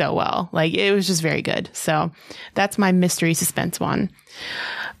emotions so well. Like it was just very good. So that's my mystery suspense one.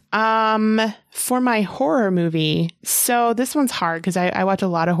 For my horror movie. So this one's hard because I watch a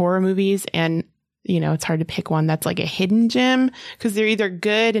lot of horror movies and it's hard to pick one that's like a hidden gem because they're either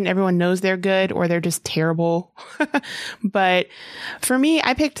good and everyone knows they're good or they're just terrible. But for me,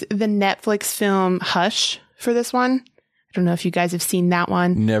 I picked the Netflix film Hush for this one. I don't know if you guys have seen that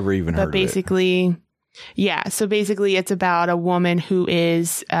one. Never even heard of it. But basically, yeah. So basically it's about a woman who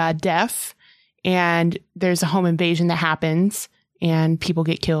is deaf and there's a home invasion that happens and people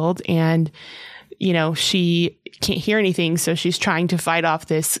get killed and, she can't hear anything. So she's trying to fight off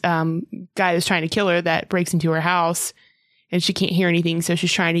this guy that's trying to kill her that breaks into her house and she can't hear anything. So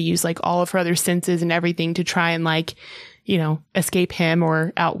she's trying to use like all of her other senses and everything to try and like, escape him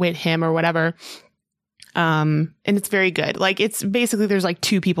or outwit him or whatever. And it's very good. Like it's basically, there's like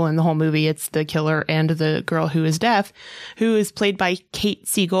 2 people in the whole movie. It's the killer and the girl who is deaf, who is played by Kate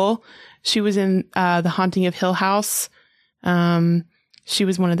Siegel. She was in, The Haunting of Hill House. She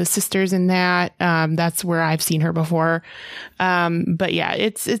was one of the sisters in that. That's where I've seen her before. But yeah,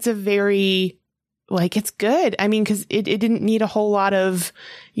 it's a very, like, it's good. I mean, because it didn't need a whole lot of,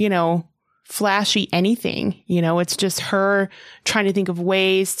 flashy anything. It's just her trying to think of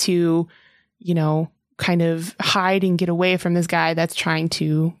ways to, kind of hide and get away from this guy that's trying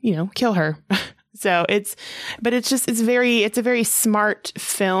to, kill her. So it's a very smart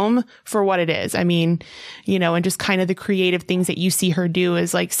film for what it is. I mean, and just kind of the creative things that you see her do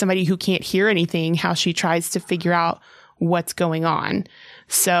is like somebody who can't hear anything, how she tries to figure out what's going on.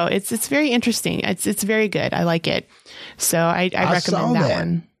 So it's very interesting. It's very good. I like it. So I recommend that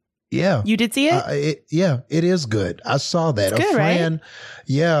one. Yeah. You did see it? It is good. I saw that. It's good, right?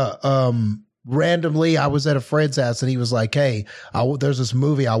 Yeah. Randomly, I was at a friend's house and he was like, "Hey, there's this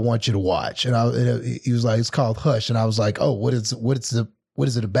movie I want you to watch." And he was like, "It's called Hush." And I was like, "Oh, what is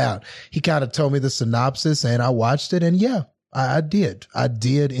it about?" He kind of told me the synopsis and I watched it, and yeah, I did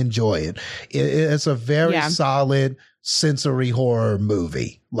enjoy it. It's a very solid sensory horror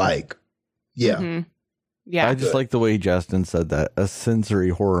movie. Like, yeah. Mm-hmm. Yeah. I just like the way Justin said that. A sensory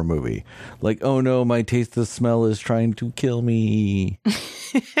horror movie. Like, oh no, my taste of smell is trying to kill me.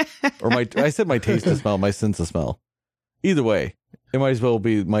 Or I said my taste of smell, my sense of smell. Either way, it might as well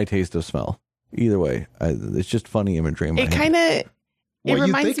be my taste of smell. Either way, it's just funny imagery in my head. Kind of, when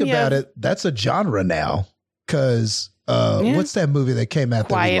you think about it, that's a genre now. Because what's that movie that came out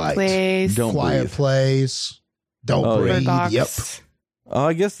that we liked? Quiet Place. Don't Breathe. Yep.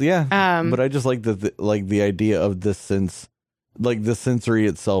 I guess, yeah. But I just like the idea of the sense, like the sensory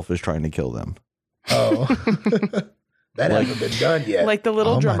itself is trying to kill them. Oh, that hasn't been done yet. Like the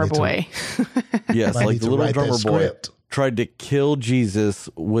little drummer boy. Yes, like the little drummer boy tried to kill Jesus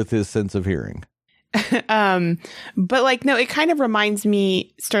with his sense of hearing. But like, no, it kind of reminds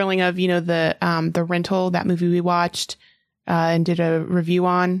me, Sterling, of, the Rental, that movie we watched and did a review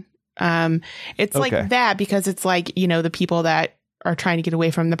on. It's like that, because it's like, the people that are trying to get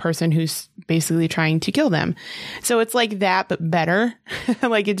away from the person who's basically trying to kill them. So it's like that, but better.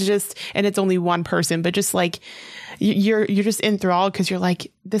 Like it's just, and it's only one person, but just like you're just enthralled because you're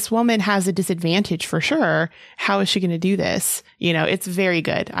like, this woman has a disadvantage for sure. How is she going to do this? It's very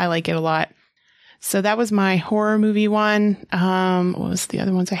good. I like it a lot. So that was my horror movie one. What was the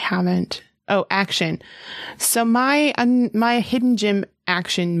other ones I haven't? Oh, action. So my hidden gem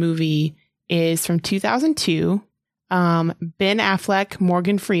action movie is from 2002. Ben Affleck,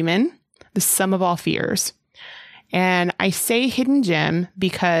 Morgan Freeman, The Sum of All Fears. And I say hidden gem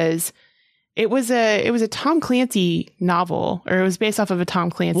because it was a Tom Clancy novel, or it was based off of a Tom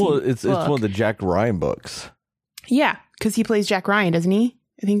Clancy book. Well, it's one of the Jack Ryan books. Yeah, because he plays Jack Ryan, doesn't he?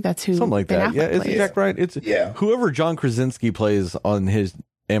 I think that's who. Something like Ben that. Affleck Yeah, it's plays. Jack Ryan. It's whoever John Krasinski plays on his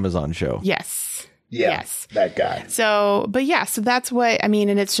Amazon show. Yes. Yeah, yes. That guy. So that's what I mean.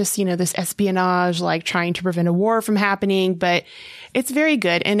 And it's just, this espionage, like trying to prevent a war from happening, but it's very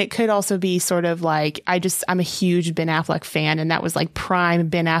good. And it could also be sort of like, I'm a huge Ben Affleck fan, and that was like prime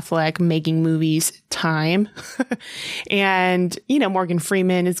Ben Affleck making movies time. And, Morgan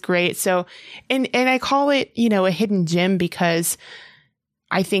Freeman is great. So, and I call it, a hidden gem because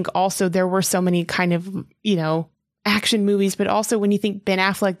I think also there were so many kind of, action movies, but also when you think Ben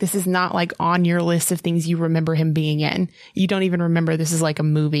Affleck, this is not like on your list of things you remember him being in. You don't even remember this is like a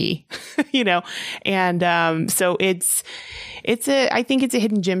movie, and so I think it's a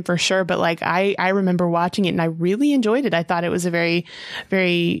hidden gem for sure. But like I remember watching it and I really enjoyed it. I thought it was a very,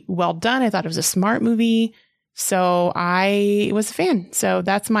 very well done. I thought it was a smart movie. So I was a fan. So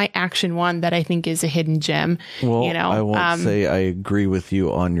that's my action one that I think is a hidden gem. Well, I won't say I agree with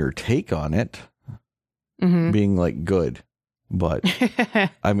you on your take on it. Mm-hmm. Being like good, but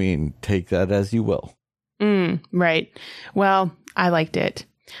I mean, take that as you will. Right. Well, I liked it.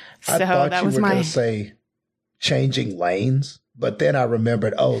 So I thought that you was were going to say Changing Lanes, but then I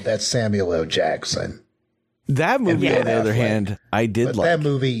remembered, that's Samuel L. Jackson. That movie, on the other hand, I did like. That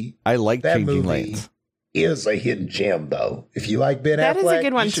movie, I like Changing Lanes. Is a hidden gem, though. If you like Ben Affleck, that is a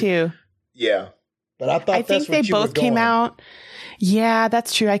good one too. Yeah, but I think they both came out. Yeah,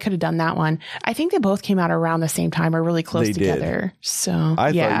 that's true. I could have done that one. I think they both came out around the same time or really close together. So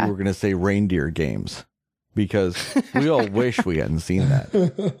I thought you were going to say Reindeer Games because we all wish we hadn't seen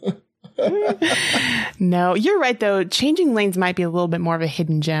that. No, you're right though. Changing Lanes might be a little bit more of a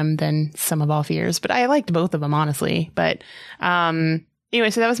hidden gem than Sum of All Fears, but I liked both of them, honestly. But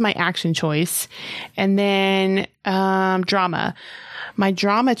anyway, so that was my action choice. And then drama. My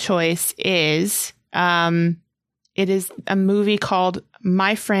drama choice is it is a movie called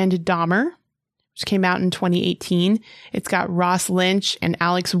My Friend Dahmer, which came out in 2018. It's got Ross Lynch and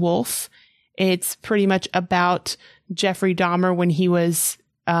Alex Wolff. It's pretty much about Jeffrey Dahmer when he was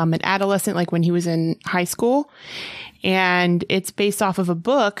an adolescent, like when he was in high school. And it's based off of a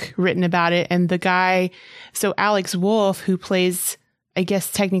book written about it. And the guy, so Alex Wolff, who plays, I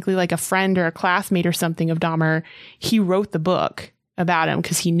guess, technically like a friend or a classmate or something of Dahmer, he wrote the book about him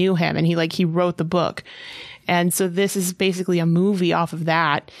because he knew him, and he wrote the book. And so this is basically a movie off of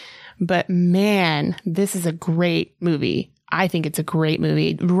that. But man, this is a great movie. I think it's a great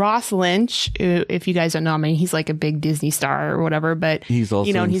movie. Ross Lynch, if you guys don't know him, I mean, he's like a big Disney star or whatever, but he's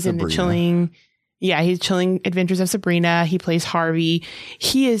also and he's Sabrina. in the Chilling Adventures of Sabrina. He plays Harvey.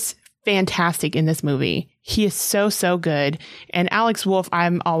 He is fantastic in this movie. He is so good. And Alex Wolff,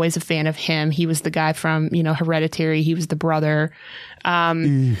 I'm always a fan of him. He was the guy from, Hereditary. He was the brother.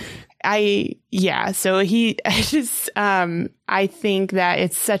 I think that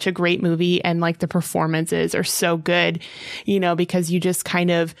it's such a great movie, and like the performances are so good, because you just kind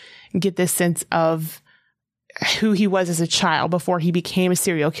of get this sense of who he was as a child before he became a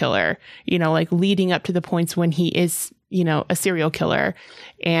serial killer, like leading up to the points when he is, a serial killer,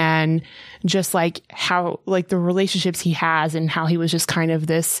 and just like how, like the relationships he has, and how he was just kind of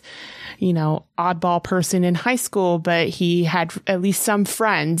this, oddball person in high school, but he had at least some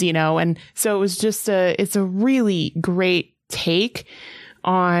friends, and so it was just it's a really great take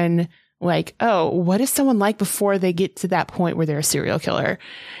on like, oh, what is someone like before they get to that point where they're a serial killer,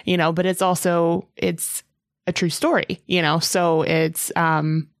 but it's a true story, so it's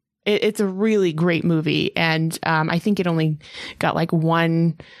a really great movie. And I think it only got like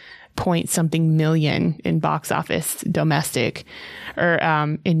 1 point something million in box office domestic or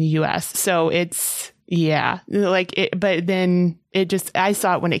in the US. So it's, but then I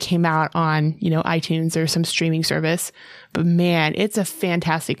saw it when it came out on, iTunes or some streaming service, but man, it's a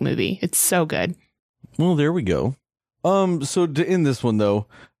fantastic movie. It's so good. Well, there we go. So to end this one though,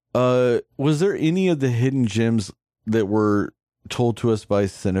 was there any of the hidden gems that were told to us by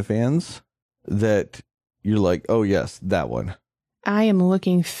Cinefans that you're like, oh yes, that one? I am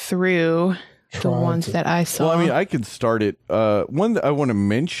looking through the ones that I saw. Well, I mean, I could start it. One that I want to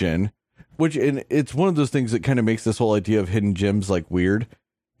mention, and it's one of those things that kind of makes this whole idea of hidden gems like weird,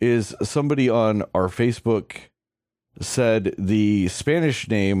 is somebody on our Facebook said the Spanish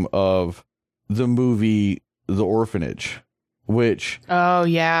name of the movie The Orphanage, which, oh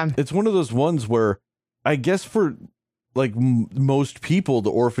yeah, it's one of those ones where I guess for like most people, The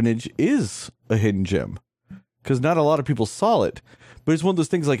Orphanage is a hidden gem because not a lot of people saw it, but it's one of those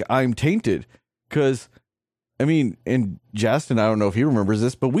things like I'm tainted because I mean, and Justin, I don't know if he remembers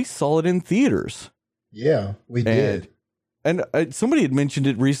this, but we saw it in theaters. Yeah, we did. And somebody had mentioned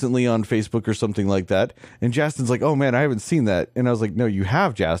it recently on Facebook or something like that. And Justin's like, oh man, I haven't seen that. And I was like, no, you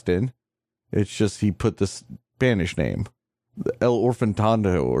have, Justin. It's just he put this Spanish name, El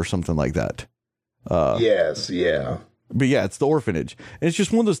Orfanato or something like that. Yes, yeah. But yeah, it's The Orphanage. And it's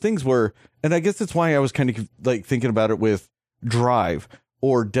just one of those things where, and I guess that's why I was kind of like thinking about it with Drive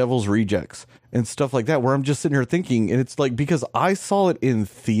or Devil's Rejects and stuff like that, where I'm just sitting here thinking, and it's like, because I saw it in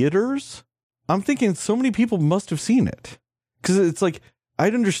theaters, I'm thinking so many people must have seen it. Because it's like,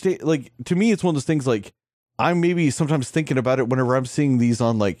 I'd understand, like, to me, it's one of those things like, I'm maybe sometimes thinking about it whenever I'm seeing these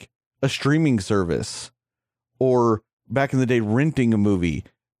on like a streaming service or back in the day renting a movie.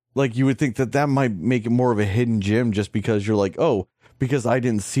 Like, you would think that that might make it more of a hidden gem just because you're like, oh, because I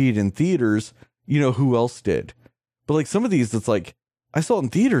didn't see it in theaters, who else did? But like some of these, it's like, I saw it in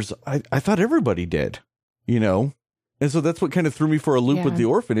theaters. I thought everybody did, And so that's what kind of threw me for a loop with The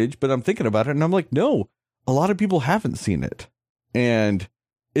Orphanage. But I'm thinking about it and I'm like, no, a lot of people haven't seen it. And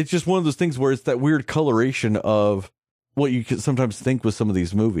it's just one of those things where it's that weird coloration of what you can sometimes think with some of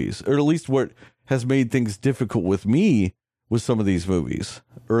these movies, or at least what has made things difficult with me with some of these movies,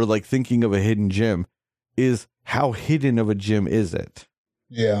 or like thinking of a hidden gem, is how hidden of a gem is it?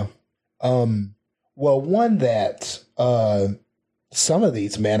 Yeah. Well, one that some of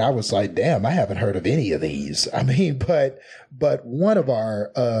these, man, I was like, damn, I haven't heard of any of these. I mean, but one of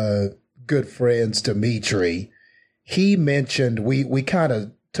our good friends, Dimitri, he mentioned, we kind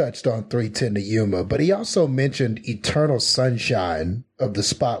of touched on 3:10 to Yuma, but he also mentioned Eternal Sunshine of the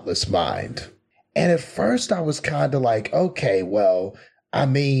Spotless Mind. And at first I was kind of like, okay, well, I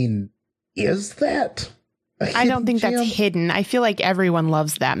mean, is that a hidden I don't think gem? that's hidden. I feel like everyone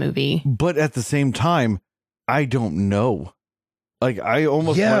loves that movie. But at the same time, I don't know. Like, I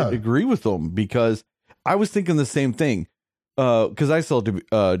almost might agree with them because I was thinking the same thing. Because I saw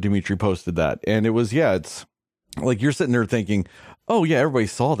Dimitri posted that, and it was, it's like you're sitting there thinking, oh yeah, everybody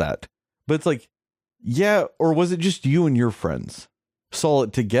saw that. But it's like, yeah, or was it just you and your friends saw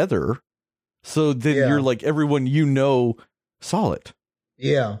it together? So then you're like, everyone saw it.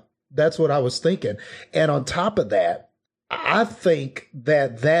 Yeah. That's what I was thinking. And on top of that, I think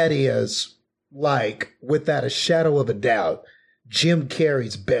that is, like, without a shadow of a doubt, Jim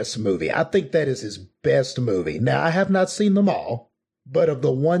Carrey's best movie. I think that is his best movie. Now, I have not seen them all, but of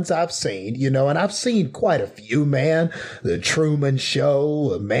the ones I've seen, you know, and I've seen quite a few, man. The Truman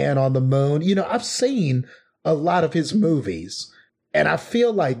Show, Man on the Moon. You know, I've seen a lot of his movies, and I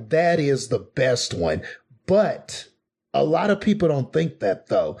feel like that is the best one. But a lot of people don't think that,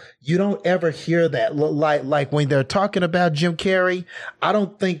 though. You don't ever hear that. Like when they're talking about Jim Carrey, I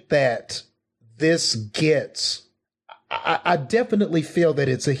don't think that this gets... I definitely feel that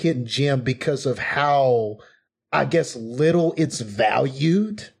it's a hidden gem because of how, I guess, little it's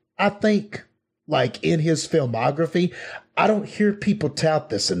valued. I think, like, in his filmography, I don't hear people tout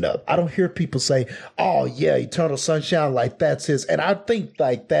this enough. I don't hear people say, oh, yeah, Eternal Sunshine, like, that's his. And I think,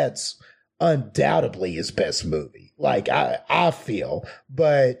 like, that's undoubtedly his best movie. Like, I feel.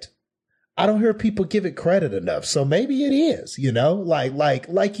 But I don't hear people give it credit enough. So maybe it is, you know,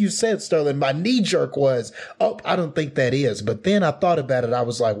 like you said, Sterling, my knee jerk was, oh, I don't think that is. But then I thought about it. I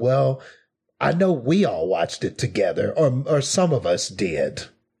was like, well, I know we all watched it together, or some of us did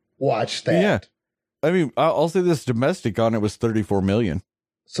watch that. Yeah. I mean, I'll say this, domestic on it was 34 million.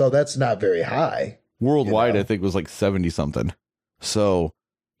 So that's not very high. Worldwide, I think, was like 70 something. So,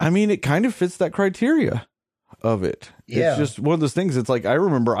 I mean, it kind of fits that criteria of it. Yeah. It's just one of those things. It's like, I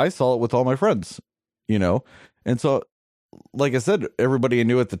remember I saw it with all my friends, you know? And so, like I said, everybody I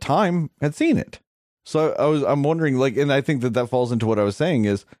knew at the time had seen it. So I'm wondering, like, and I think that falls into what I was saying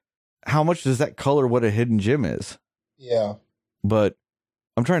is, how much does that color what a hidden gem is? Yeah. But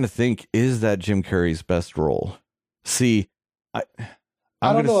I'm trying to think, is that Jim Carrey's best role? See, I'm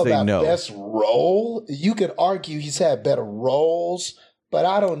don't know about no. best role. You could argue he's had better roles, but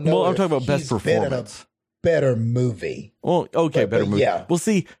I don't know. Well, I'm talking about best performance. Better movie. Well, okay, better movie. Yeah. Well,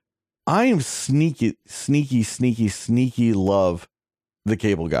 see, I am sneaky love The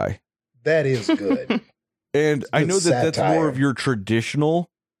Cable Guy. That is good. And I know that's more of your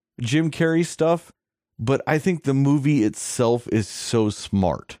traditional Jim Carrey stuff, but I think the movie itself is so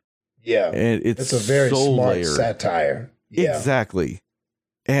smart. Yeah. And it's a very so smart layered. satire. Yeah. Exactly.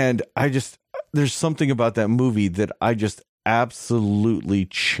 And there's something about that movie that I just absolutely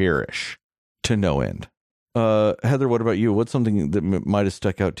cherish to no end. Heather, what about you? What's something that might have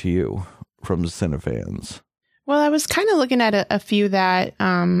stuck out to you from the Cinefans? Well, I was kind of looking at a few that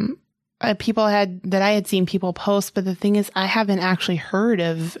I had seen people post, but the thing is, I haven't actually heard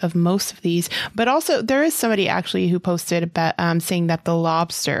of most of these. But also, there is somebody actually who posted about saying that The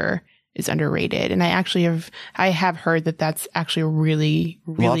Lobster is underrated, and I have heard that that's actually a really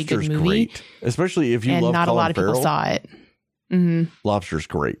Lobster's good movie, great, especially if you love not Colin a lot of Farrell. people saw it. Mm-hmm. Lobster's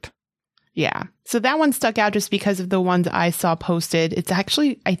great. Yeah. So that one stuck out just because of the ones I saw posted. It's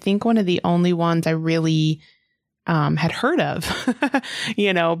actually, I think, one of the only ones I really had heard of,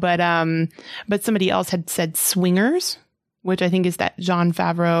 you know, but somebody else had said Swingers, which I think is that Jon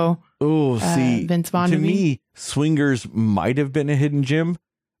Favreau. Oh, see, Vince Vaughn to movie. me, Swingers might have been a hidden gem,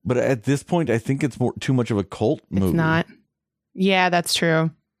 but at this point, I think it's too much of a cult movie. It's not. Yeah, that's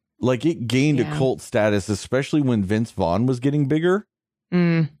true. Like, it gained a cult status, especially when Vince Vaughn was getting bigger.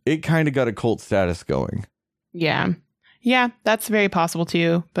 It kind of got a cult status going. Yeah. Yeah, that's very possible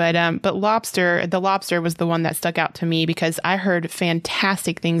too. But The Lobster was the one that stuck out to me because I heard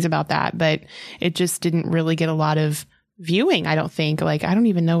fantastic things about that, but it just didn't really get a lot of viewing, I don't think. Like, I don't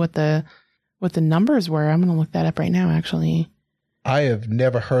even know what the numbers were. I'm going to look that up right now, actually. I have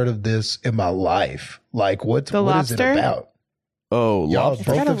never heard of this in my life. Like, what is it about? Oh,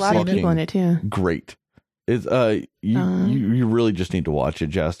 Lobster. It's got a lot of people in it too. Great. It's you really just need to watch it,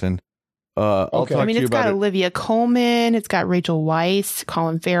 Justin. I'll talk to you about it. It's got Olivia Colman, it's got Rachel Weisz,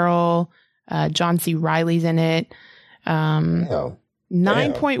 Colin Farrell, John C. Reilly's in it.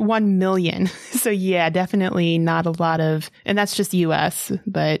 9.1 million. So yeah, definitely not a lot of, and that's just US,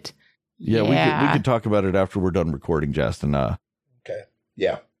 but yeah. We could talk about it after we're done recording, Justin. Okay.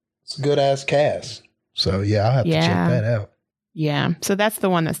 Yeah. It's a good ass cast. So yeah, I'll have to check that out. Yeah. So that's the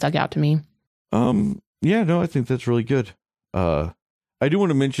one that stuck out to me. Yeah, no, I think that's really good. I do want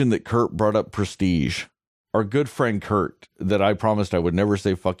to mention that Kurt brought up Prestige. Our good friend Kurt, that I promised I would never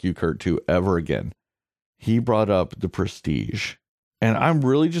say fuck you, Kurt, to ever again. He brought up The Prestige. And I'm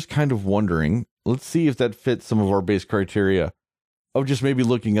really just kind of wondering, let's see if that fits some of our base criteria of just maybe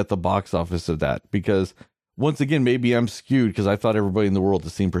looking at the box office of that. Because once again, maybe I'm skewed because I thought everybody in the world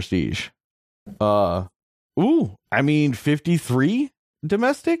has seen Prestige. 53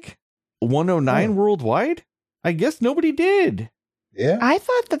 domestic? 109 worldwide? I guess nobody did. Yeah. I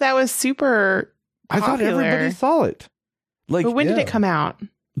thought that was super popular. I thought everybody saw it. Like, but when did it come out?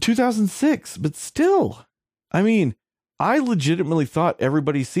 2006, but still, I mean, I legitimately thought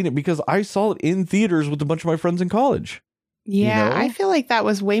everybody's seen it because I saw it in theaters with a bunch of my friends in college. Yeah, you know? I feel like that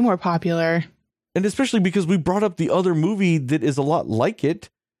was way more popular. And especially because we brought up the other movie that is a lot like it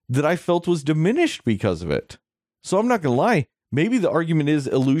that I felt was diminished because of it. So I'm not going to lie. Maybe the argument is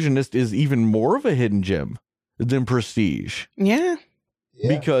Illusionist is even more of a hidden gem than Prestige. Yeah.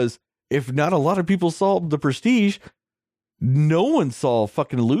 Because if not a lot of people saw The Prestige, no one saw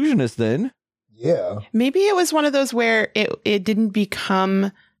fucking Illusionist then. Yeah. Maybe it was one of those where it didn't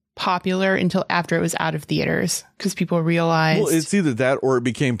become popular until after it was out of theaters because people realized. Well, it's either that or it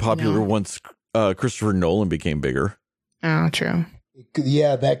became popular once Christopher Nolan became bigger. Oh, true.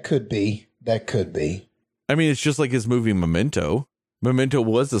 Yeah, that could be. That could be. I mean, it's just like his movie Memento. Memento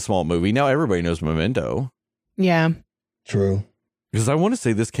was a small movie. Now everybody knows Memento. Yeah. True. Because I want to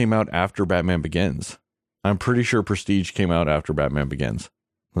say this came out after Batman Begins. I'm pretty sure Prestige came out after Batman Begins.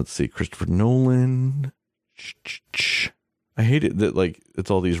 Let's see. Christopher Nolan. I hate it that like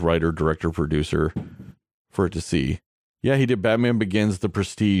it's all these writer, director, producer for it to see. Yeah, he did Batman Begins, The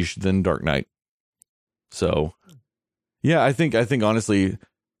Prestige, then Dark Knight. So, yeah, I think honestly,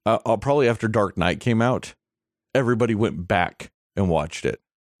 probably after Dark Knight came out, everybody went back and watched it,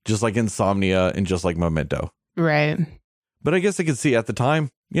 just like Insomnia and just like Memento. Right. But I guess I could see at the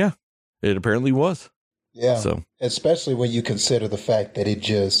time, yeah, it apparently was. Yeah. So, especially when you consider the fact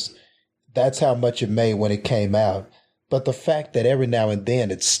that that's how much it made when it came out. But the fact that every now and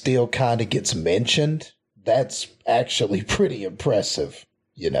then it still kind of gets mentioned, that's actually pretty impressive.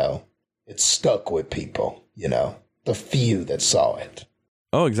 It stuck with people, the few that saw it.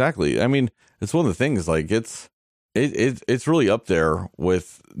 Oh, exactly. I mean, it's one of the things like it's really up there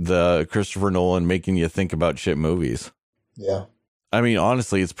with the Christopher Nolan making you think about shit movies. Yeah. I mean,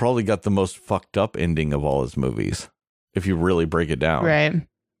 honestly, it's probably got the most fucked up ending of all his movies, if you really break it down. Right.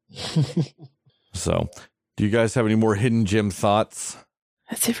 So, do you guys have any more hidden gem thoughts?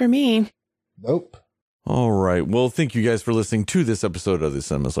 That's it for me. Nope. All right. Well, thank you guys for listening to this episode of the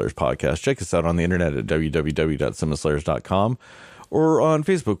Cinema Slayers podcast. Check us out on the internet at www.cinemaslayers.com or on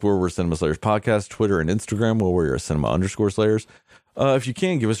Facebook where we're Cinema Slayers podcast, Twitter and Instagram where we're cinema_slayers. If you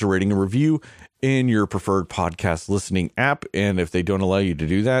can, give us a rating and review in your preferred podcast listening app. And if they don't allow you to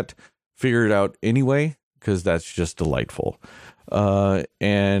do that, figure it out anyway, because that's just delightful.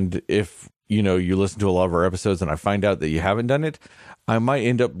 And if you listen to a lot of our episodes and I find out that you haven't done it, I might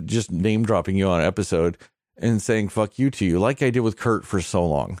end up just name dropping you on an episode and saying fuck you to you like I did with Kurt for so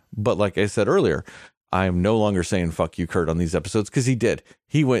long. But like I said earlier, I'm no longer saying fuck you, Kurt, on these episodes because he did.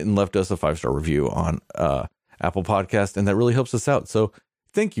 He went and left us a 5-star review on Apple Podcast, and that really helps us out. So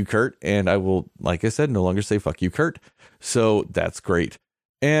thank you, Kurt. And I will, like I said, no longer say fuck you, Kurt. So that's great.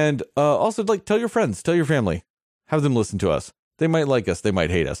 And also, like, tell your friends, tell your family, have them listen to us. They might like us. They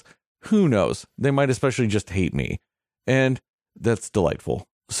might hate us. Who knows? They might especially just hate me. And that's delightful.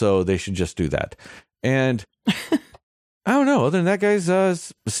 So they should just do that. And I don't know. Other than that,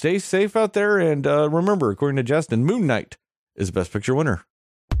 guys, stay safe out there. And remember, according to Justin, Moon Knight is Best Picture winner.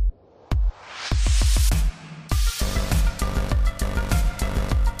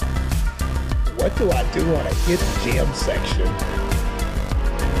 What do I do on a hidden gem section?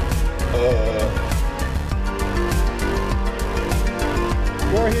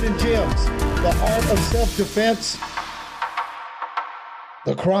 More hidden gems. The Art of Self-Defense,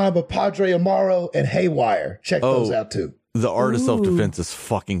 The Crime of Padre Amaro, and Haywire. Check those out too. The Art of Self-Defense is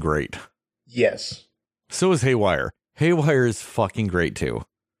fucking great. Yes. So is Haywire. Haywire is fucking great too.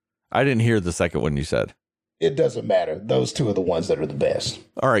 I didn't hear the second one you said. It doesn't matter. Those two are the ones that are the best.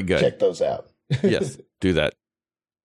 All right, good. Check those out. Yes, do that.